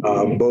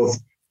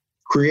 both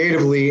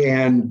creatively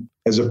and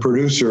as a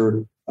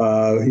producer,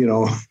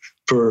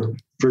 for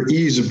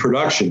ease of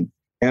production."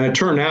 And it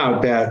turned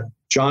out that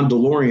John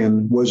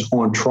DeLorean was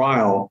on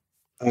trial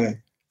in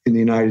the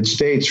United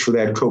States for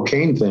that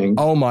cocaine thing.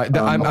 Oh my!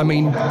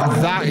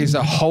 That is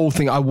a whole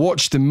thing. I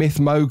watched the Myth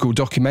Mogul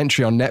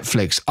documentary on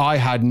Netflix. I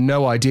had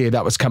no idea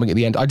that was coming at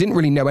the end. I didn't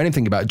really know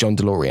anything about John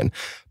DeLorean,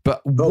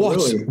 but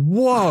really?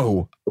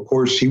 Whoa! Of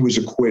course, he was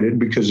acquitted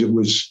because it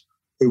was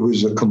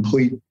a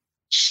complete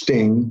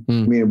sting. I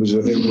mean, it was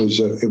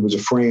a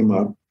frame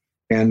up,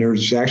 and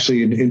there's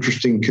actually an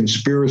interesting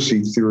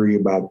conspiracy theory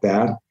about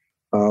that.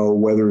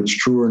 Whether it's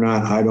true or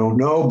not, I don't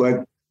know,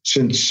 but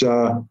since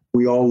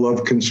we all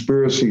love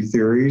conspiracy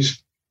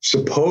theories,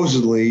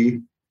 supposedly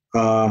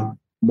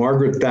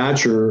Margaret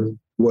Thatcher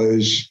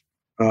was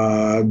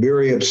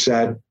very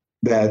upset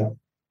that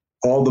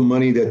all the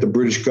money that the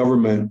British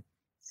government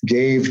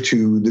gave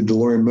to the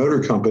DeLorean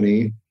Motor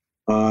Company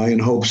in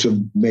hopes of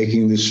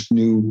making this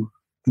new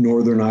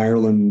Northern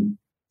Ireland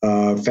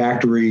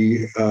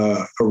factory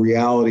a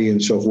reality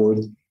and so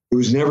forth, it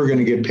was never going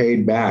to get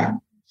paid back.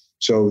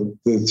 So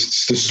the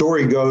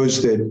story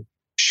goes that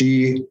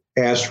she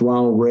asked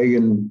Ronald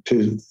Reagan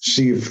to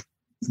see if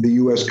the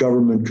U.S.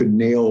 government could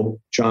nail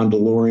John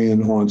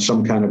DeLorean on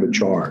some kind of a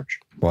charge.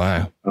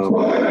 Wow.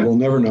 We'll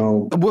never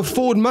know. Were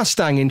Ford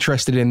Mustang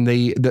interested in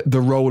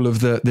the role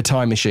of the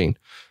time machine?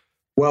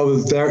 Well,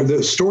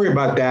 the story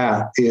about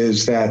that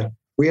is that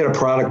we had a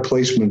product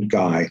placement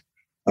guy.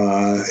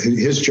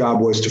 His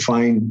job was to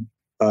find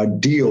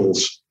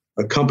deals,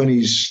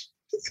 companies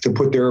to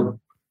put their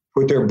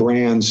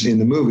brands in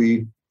the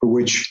movie, for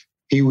which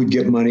he would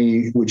get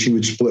money, which he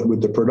would split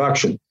with the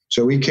production.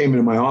 So he came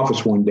into my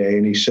office one day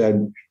and he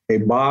said, "Hey,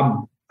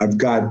 Bob, I've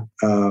got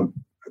a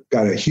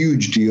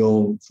huge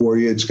deal for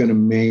you. It's going to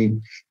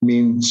mean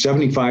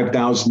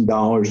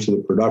 $75,000 to the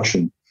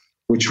production,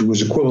 which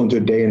was equivalent to a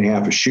day and a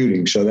half of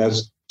shooting. So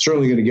that's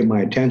certainly going to get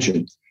my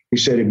attention." He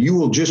said, "If you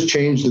will just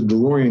change the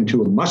DeLorean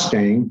to a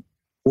Mustang,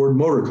 Ford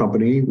Motor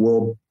Company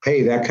will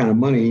pay that kind of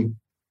money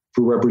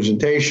for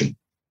representation."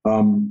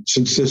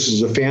 Since this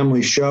is a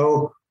family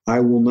show, I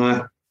will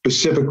not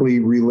specifically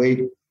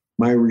relate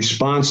my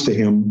response to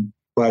him,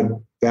 but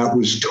that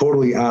was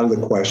totally out of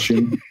the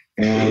question.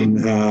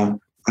 And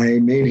I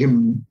made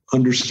him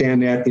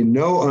understand that in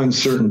no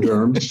uncertain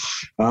terms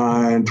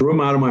and threw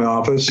him out of my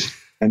office.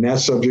 And that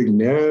subject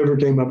never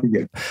came up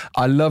again.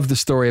 I love the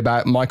story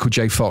about Michael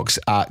J. Fox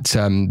at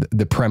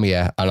the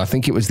premiere, and I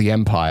think it was The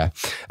Empire.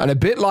 And a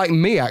bit like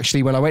me,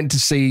 actually, when I went to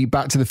see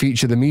Back to the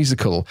Future, the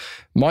musical,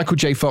 Michael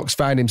J. Fox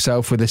found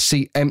himself with a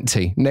seat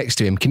empty next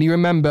to him. Can you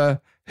remember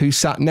who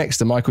sat next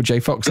to Michael J.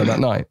 Fox on that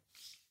night?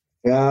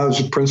 Yeah, it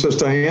was Princess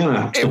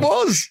Diana. It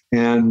was.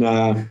 And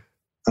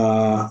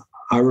I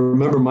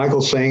remember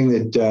Michael saying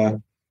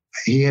that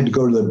he had to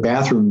go to the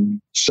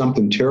bathroom,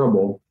 something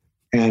terrible,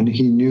 and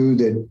he knew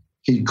that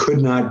he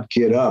could not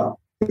get up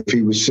if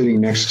he was sitting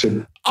next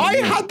to... I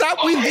had that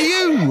with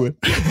you.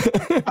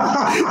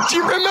 Do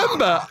you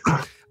remember?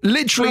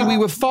 Literally, we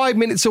were 5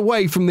 minutes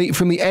away from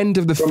the end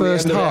of the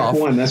first half.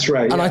 That's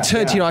right. And I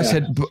turned to you and I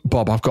said,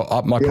 Bob, I've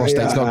got my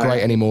prostate's not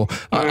great anymore.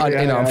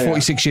 I'm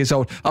 46 years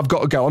old. I've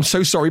got to go. I'm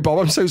so sorry, Bob.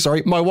 I'm so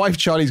sorry. My wife,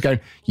 Charlie's going,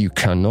 you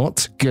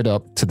cannot get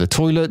up to the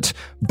toilet.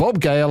 Bob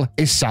Gale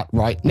is sat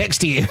right next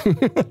to you.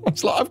 I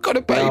was like, I've got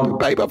to,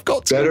 babe, I've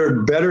got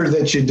to. Better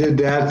that you did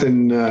that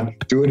than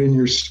do it in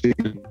your seat.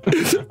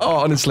 Oh,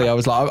 honestly, I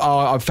was like,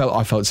 I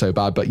felt so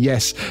bad. But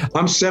yes.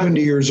 I'm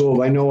 70 years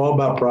old. I know all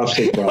about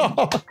prostate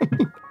problems.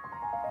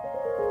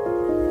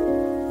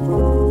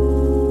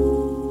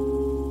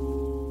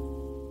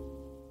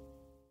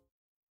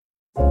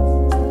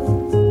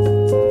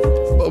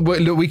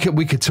 Look,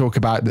 we could talk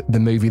about the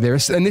movie there,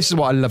 and this is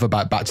what I love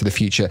about Back to the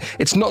Future.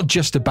 It's not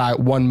just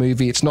about one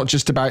movie. It's not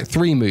just about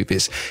three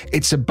movies.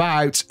 It's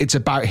about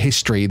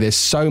history. There's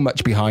so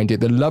much behind it.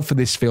 The love for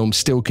this film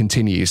still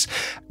continues.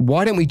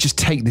 Why don't we just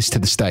take this to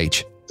the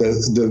stage?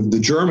 The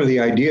germ of the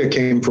idea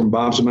came from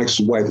Bob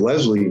Zemeckis' wife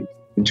Leslie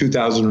in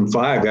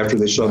 2005 after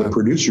they saw The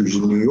Producers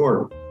in New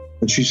York.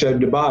 And she said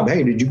to Bob,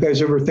 hey, did you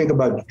guys ever think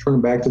about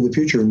turning Back to the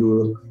Future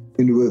into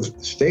a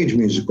stage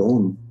musical?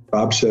 And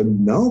Bob said,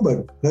 no,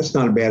 but that's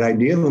not a bad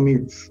idea. Let me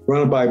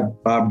run it by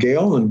Bob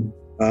Gale. And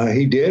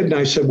he did. And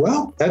I said,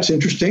 well, that's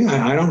interesting.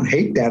 I don't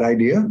hate that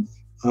idea.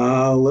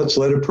 Let's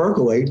let it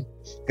percolate.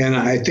 And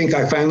I think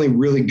I finally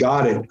really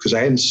got it because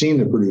I hadn't seen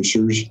The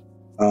Producers.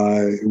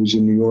 It was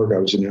in New York. I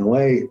was in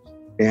LA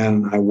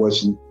and I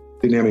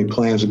didn't have any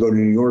plans to go to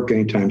New York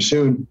anytime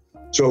soon.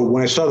 So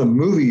when I saw the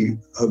movie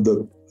of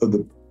the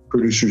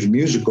Producers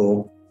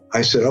musical,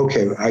 I said,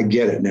 okay, I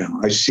get it now.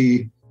 I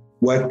see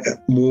what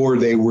more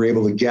they were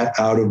able to get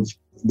out of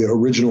the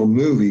original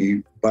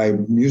movie by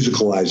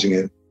musicalizing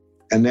it.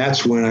 And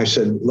that's when I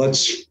said,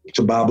 let's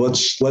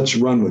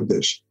run with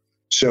this.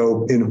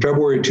 So in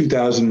February of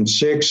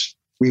 2006,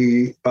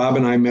 Bob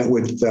and I met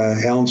with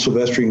Alan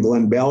Silvestri and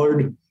Glenn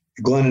Ballard.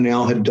 Glenn and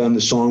Al had done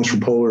the songs for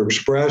Polar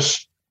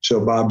Express.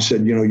 So Bob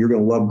said, you're going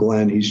to love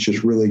Glenn. He's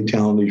just really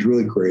talented. He's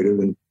really creative.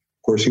 And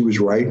of course he was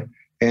right.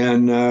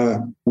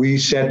 And we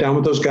sat down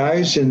with those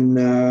guys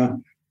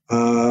and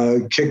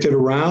kicked it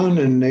around,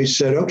 and they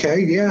said,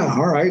 "Okay, yeah,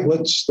 all right,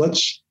 let's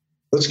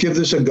give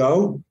this a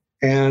go."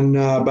 And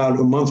about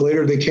a month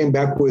later, they came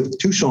back with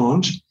two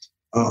songs,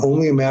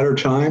 "Only a Matter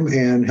of Time"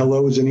 and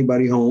 "Hello, Is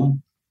Anybody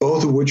Home,"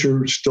 both of which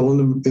are still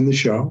in the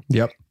show.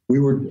 Yep, we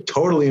were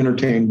totally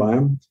entertained by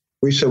them.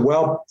 We said,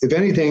 "Well, if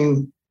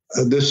anything,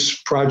 this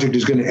project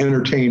is going to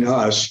entertain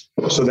us.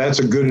 So that's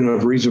a good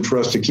enough reason for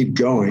us to keep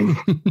going."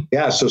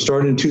 Yeah. So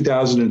started in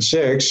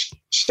 2006,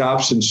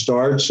 stops and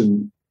starts.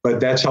 But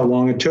that's how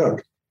long it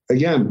took.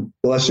 Again,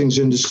 blessings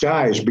in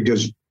disguise,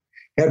 because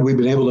had we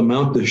been able to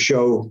mount the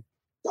show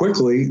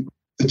quickly,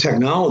 the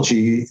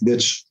technology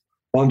that's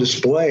on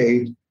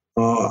display,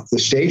 the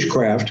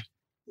stagecraft,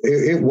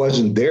 it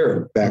wasn't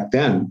there back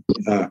then.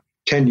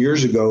 10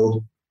 years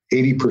ago,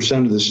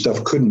 80% of this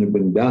stuff couldn't have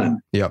been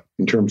done. Yep.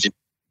 In terms of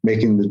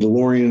making the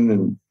DeLorean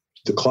and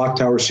the clock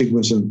tower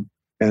sequence and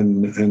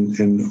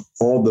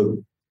all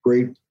the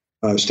great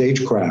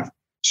stagecraft.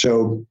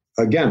 So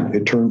again,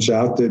 it turns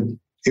out that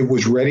it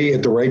was ready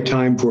at the right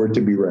time for it to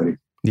be ready.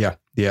 Yeah.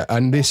 Yeah.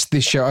 And this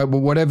show,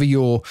 whatever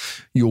your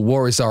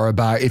worries are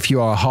about, if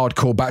you are a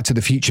hardcore Back to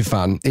the Future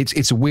fan,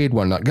 it's a weird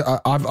one. Like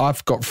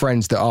I've got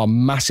friends that are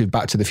massive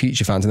Back to the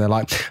Future fans, and they're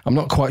like, I'm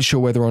not quite sure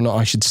whether or not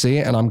I should see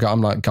it. And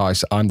I'm like,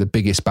 guys, I'm the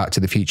biggest Back to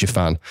the Future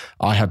fan.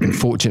 I have been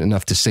fortunate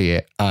enough to see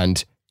it,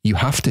 and you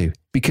have to,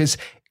 because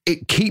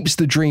it keeps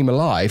the dream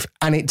alive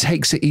and it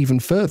takes it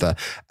even further.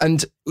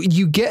 And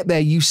you get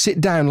there, you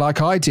sit down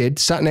like I did,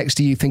 sat next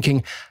to you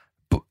thinking,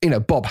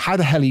 Bob, how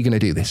the hell are you going to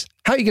do this?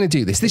 How are you going to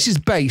do this? This is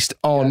based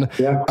on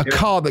a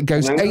car that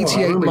goes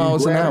 88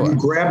 miles an hour. You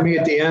grabbed me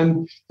at the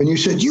end and you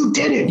said, you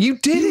did it. You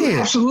did it.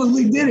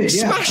 Absolutely did it.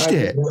 Smashed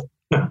it.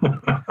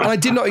 And I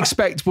did not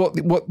expect what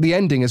the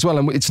ending as well.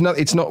 And it's not,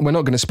 we're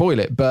not going to spoil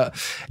it, but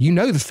you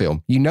know the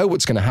film, you know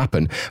what's going to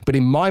happen. But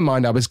in my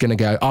mind, I was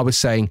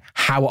saying,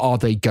 how are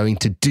they going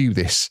to do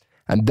this?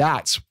 And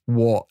that's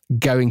what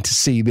going to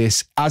see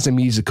this as a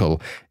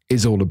musical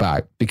is all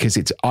about, because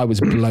I was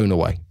blown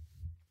away.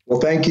 Well,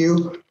 thank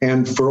you.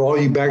 And for all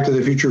you Back to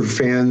the Future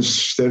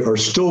fans that are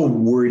still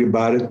worried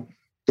about it,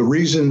 the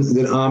reason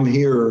that I'm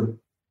here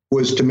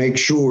was to make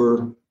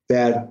sure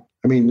that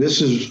I mean,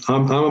 this is,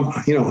 I'm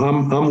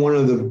one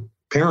of the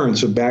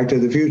parents of Back to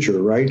the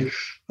Future, right?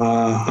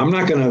 I'm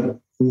not going to,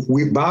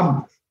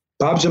 Bob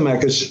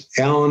Zemeckis,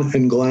 Alan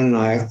and Glenn and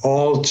I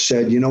all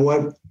said, you know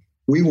what?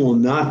 We will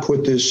not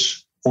put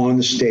this on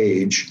the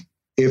stage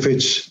if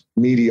it's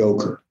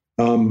mediocre.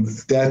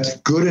 That's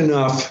good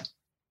enough.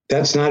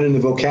 That's not in the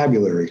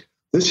vocabulary.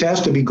 This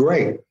has to be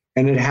great.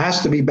 And it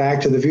has to be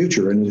Back to the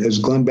Future. And as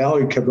Glenn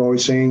Ballard kept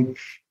always saying,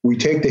 we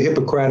take the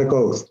Hippocratic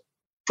Oath.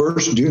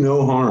 First, do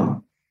no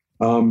harm.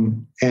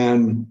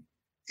 And,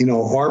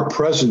 our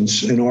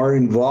presence and our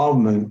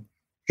involvement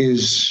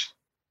is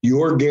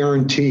your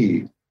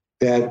guarantee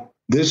that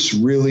this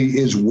really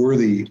is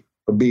worthy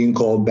of being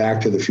called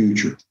Back to the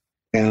Future.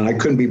 And I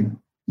couldn't be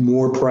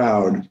more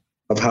proud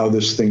of how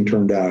this thing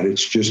turned out.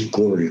 It's just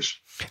glorious.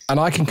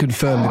 And I can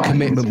confirm the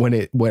commitment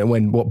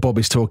when what Bob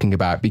is talking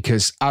about,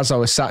 because as I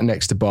was sat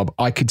next to Bob,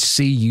 I could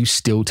see you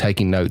still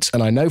taking notes.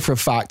 And I know for a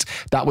fact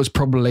that was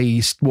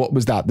probably, what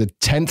was that, the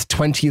 10th,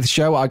 20th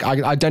show?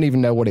 I don't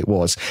even know what it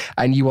was.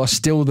 And you are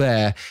still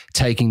there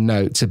taking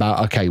notes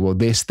about, okay, well,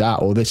 this,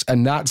 that, or this.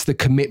 And that's the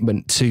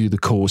commitment to the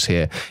cause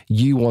here.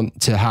 You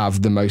want to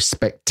have the most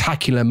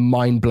spectacular,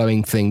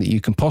 mind-blowing thing that you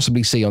can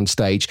possibly see on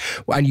stage.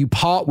 And you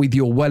part with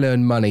your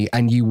well-earned money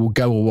and you will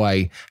go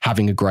away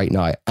having a great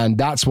night. And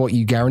that's what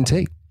you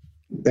guarantee.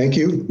 Thank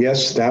you.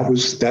 Yes,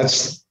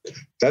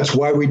 that's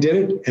why we did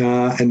it,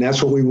 and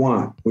that's what we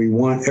want. We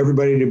want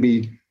everybody to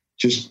be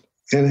just.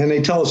 And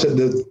they tell us that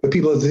the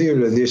people at the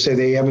theater, they say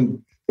they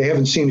haven't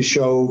seen a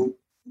show,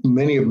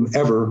 many of them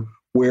ever,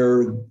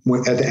 where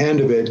at the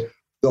end of it,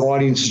 the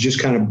audience is just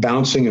kind of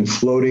bouncing and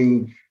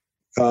floating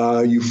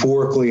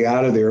euphorically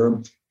out of there.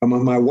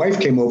 My wife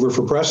came over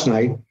for press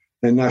night,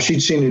 and now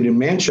she'd seen it in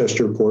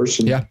Manchester, of course.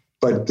 And, yeah.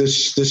 But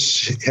this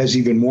has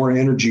even more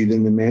energy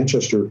than the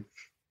Manchester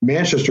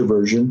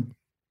version.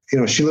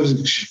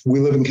 We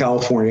live in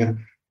California.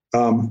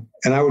 And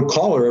I would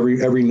call her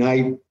every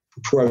night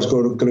before I was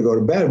going to go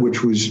to bed,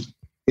 which was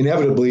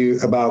inevitably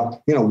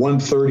about,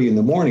 1:30 in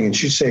the morning. And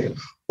she'd say,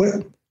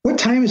 what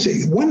time is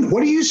it?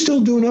 What are you still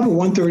doing up at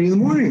 1:30 in the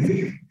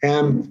morning?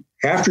 And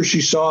after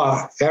she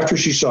saw it, and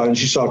she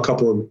saw a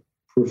couple of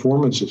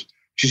performances,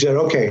 she said,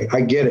 okay,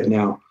 I get it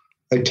now.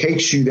 It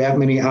takes you that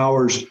many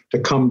hours to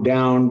come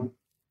down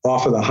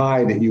off of the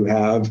high that you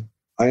have.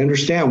 I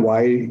understand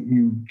why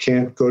you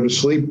can't go to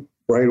sleep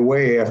right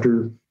away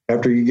after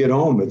you get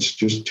home. It's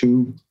just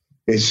too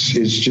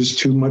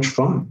much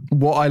fun.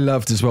 What I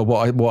loved as well,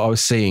 what I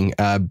was seeing,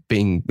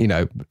 being,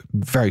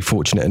 very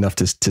fortunate enough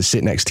to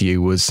sit next to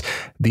you, was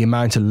the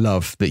amount of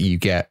love that you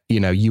get.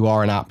 You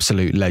are an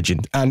absolute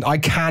legend. And I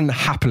can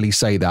happily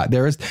say that.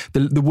 There is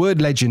the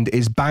word legend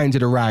is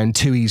bounded around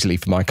too easily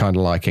for my kind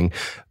of liking.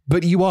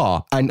 But you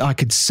are, and I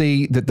could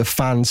see that the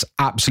fans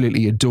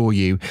absolutely adore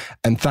you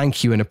and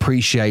thank you and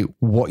appreciate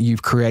what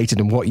you've created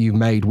and what you've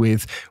made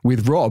with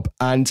Rob.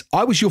 And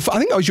I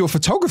think I was your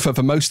photographer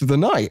for most of the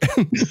night.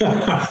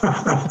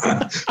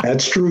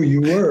 That's true. You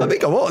were. I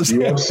think I was.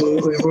 You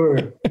absolutely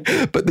were.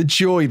 But the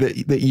joy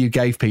that you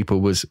gave people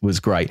was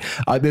great.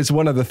 There's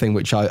one other thing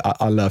which I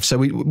love. So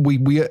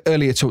we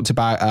earlier talked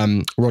about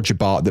Roger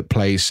Bart that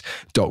plays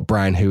Doc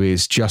Brown, who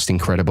is just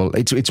incredible.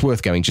 It's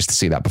worth going just to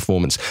see that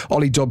performance.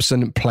 Ollie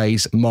Dobson plays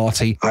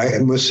Marty. I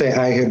must say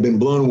I have been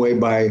blown away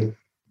by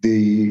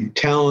the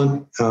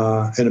talent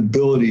and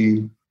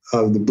ability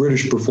of the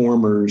British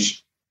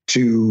performers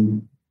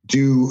to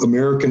do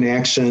American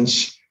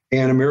accents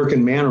and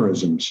American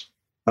mannerisms.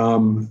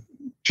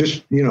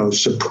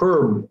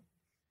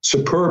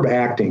 Superb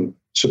acting,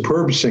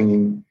 superb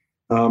singing.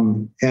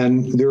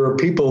 And there are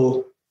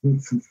people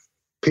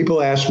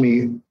ask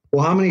me,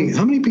 well, how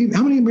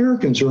many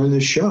Americans are in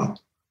this show?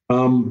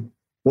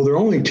 Well, there are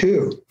only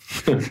two.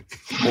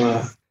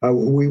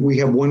 We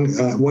have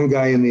one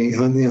guy in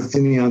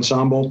the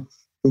ensemble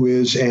who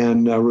is,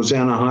 and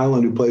Rosanna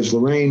Hyland, who plays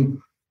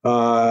Lorraine.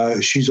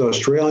 She's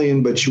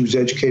Australian, but she was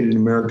educated in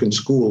American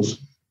schools.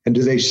 And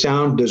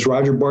does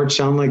Roger Bart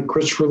sound like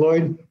Christopher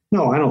Lloyd?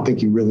 No, I don't think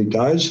he really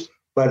does.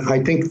 But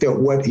I think that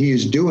what he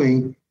is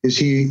doing is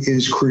he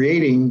is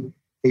creating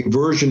a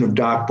version of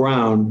Doc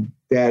Brown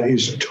that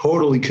is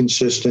totally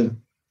consistent,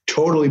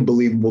 totally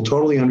believable,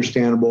 totally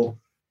understandable,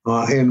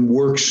 and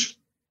works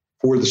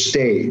for the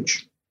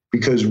stage,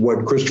 because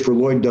what Christopher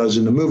Lloyd does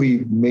in the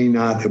movie may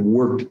not have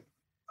worked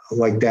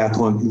like that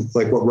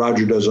like what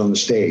Roger does on the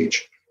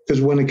stage.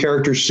 Because when a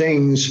character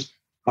sings,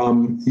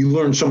 you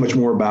learn so much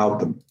more about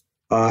them.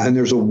 And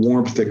there's a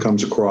warmth that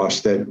comes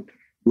across that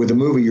with a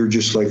movie, you're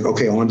just like,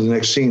 okay, on to the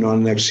next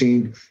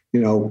scene,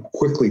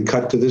 quickly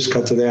cut to this,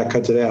 cut to that,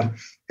 cut to that.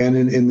 And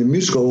in the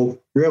musical,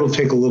 you're able to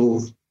take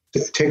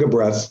a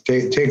breath,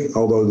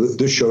 although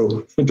this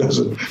show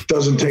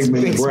doesn't take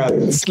many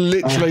breaths. It's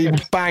literally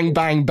bang,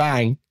 bang,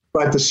 bang.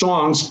 But the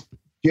songs,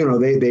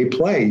 they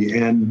play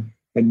and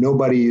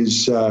nobody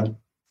is,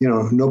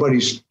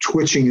 nobody's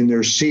twitching in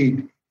their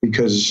seat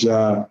because,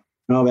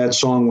 that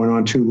song went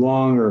on too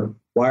long, or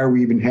why are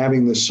we even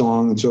having this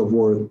song and so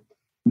forth.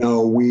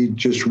 No, we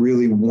just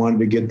really wanted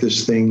to get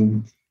this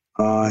thing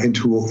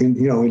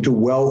into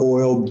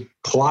well-oiled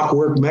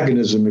clockwork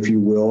mechanism, if you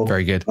will.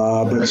 Very good.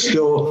 But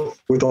still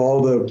with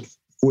all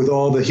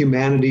the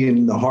humanity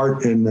and the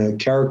heart and the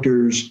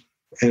characters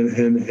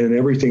and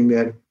everything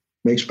that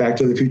makes Back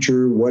to the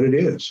Future what it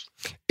is.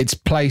 It's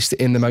placed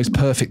in the most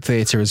perfect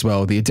theatre as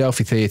well. The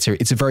Adelphi Theatre.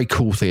 It's a very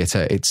cool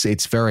theatre. It's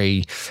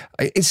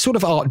sort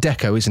of Art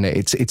Deco, isn't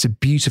it? It's a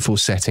beautiful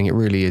setting. It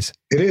really is.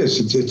 It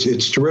is.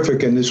 It's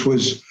terrific. And this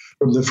was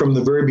from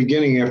the very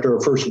beginning. After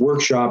our first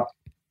workshop,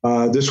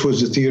 this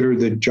was the theater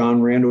that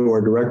John Rando,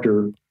 our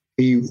director,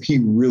 he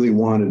really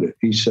wanted it.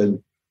 He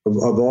said, of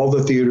all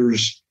the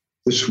theaters,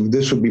 this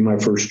would be my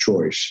first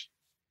choice.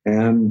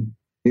 And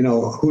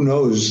who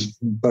knows?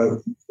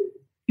 But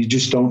you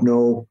just don't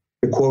know.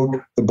 To quote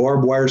the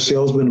barbed wire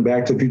salesman in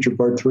Back to the Future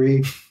Part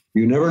 3,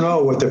 you never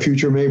know what the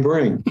future may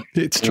bring.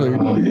 It's true.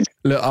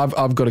 Look,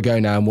 I've got to go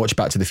now and watch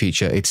Back to the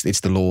Future. It's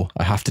the law.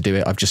 I have to do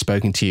it. I've just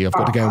spoken to you. I've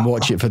got to go and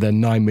watch it for the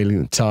 9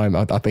 millionth time.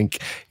 I think,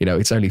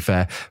 it's only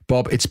fair.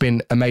 Bob, it's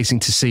been amazing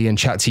to see and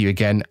chat to you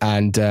again.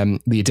 And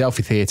the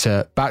Adelphi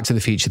Theatre, Back to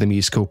the Future, the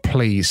musical,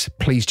 please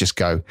just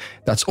go.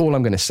 That's all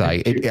I'm going to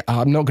say.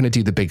 I'm not going to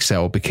do the big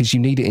sell because you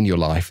need it in your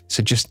life.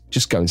 So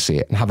just go and see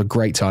it and have a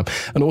great time.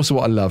 And also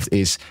what I loved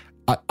is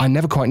I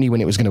never quite knew when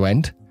it was going to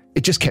end.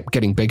 It just kept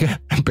getting bigger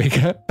and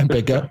bigger and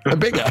bigger and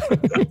bigger.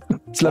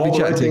 It's lovely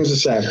chatting to you. Things to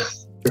say.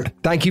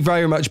 Thank you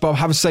very much, Bob.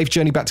 Have a safe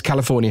journey back to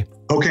California.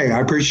 Okay, I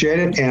appreciate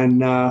it.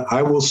 And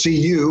I will see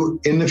you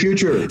in the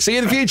future. See you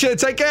in the future.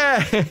 Take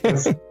care.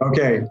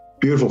 Okay,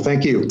 beautiful.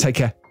 Thank you. Take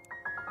care.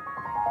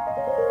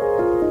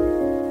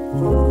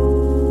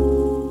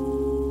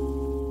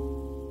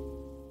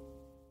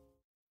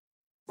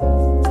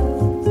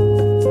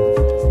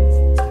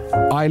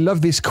 I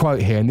love this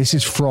quote here, and this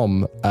is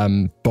from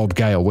Bob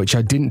Gale, which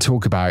I didn't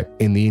talk about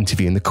in the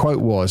interview. And the quote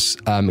was,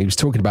 he was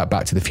talking about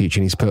Back to the Future,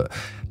 and he's put,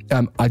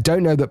 I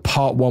don't know that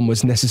part one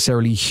was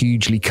necessarily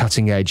hugely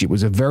cutting edge. It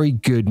was a very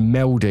good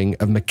melding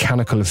of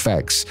mechanical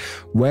effects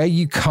where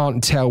you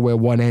can't tell where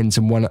one ends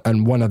and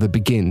one other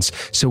begins.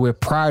 So we're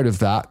proud of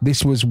that.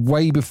 This was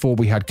way before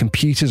we had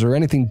computers or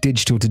anything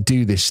digital to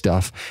do this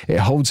stuff. It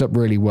holds up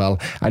really well,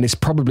 and it's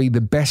probably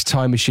the best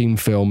time machine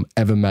film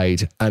ever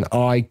made. And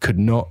I could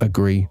not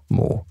agree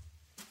more.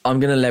 I'm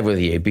going to level with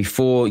you.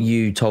 Before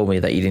you told me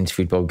that you'd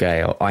interviewed Bob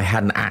Gale, I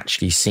hadn't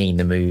actually seen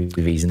the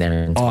movies in their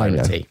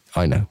entirety.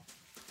 I know.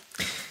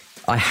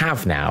 I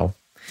have now.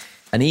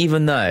 And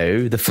even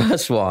though the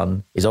first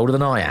one is older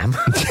than I am,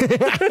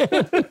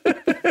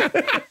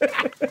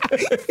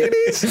 it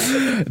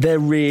is. They're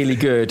really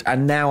good.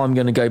 And now I'm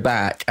going to go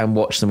back and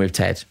watch them with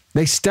Ted.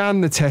 They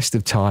stand the test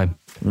of time.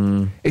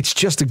 It's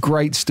just a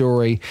great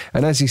story.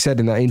 And as he said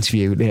in that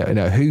interview,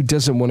 who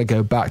doesn't want to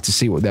go back to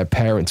see what their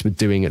parents were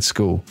doing at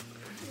school?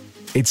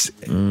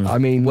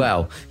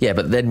 Well, yeah,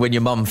 but then when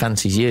your mum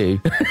fancies you,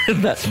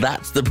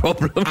 that's the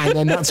problem. And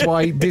then that's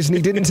why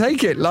Disney didn't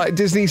take it. Like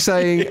Disney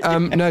saying,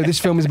 no, this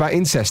film is about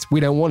incest.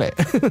 We don't want it.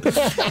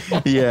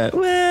 Yeah.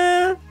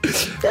 Well,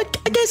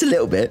 I guess a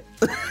little bit.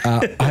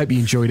 I hope you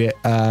enjoyed it.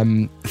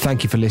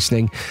 Thank you for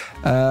listening.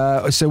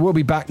 So we'll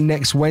be back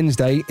next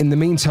Wednesday. In the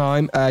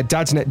meantime,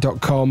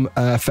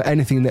 dadsnet.com for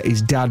anything that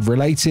is dad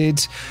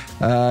related.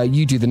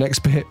 You do the next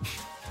bit.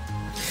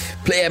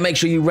 Yeah, make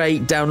sure you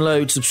rate,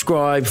 download,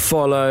 subscribe,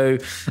 follow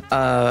us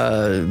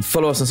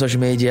on social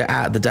media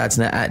at The Dads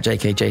Net, at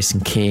JK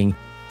Jason King.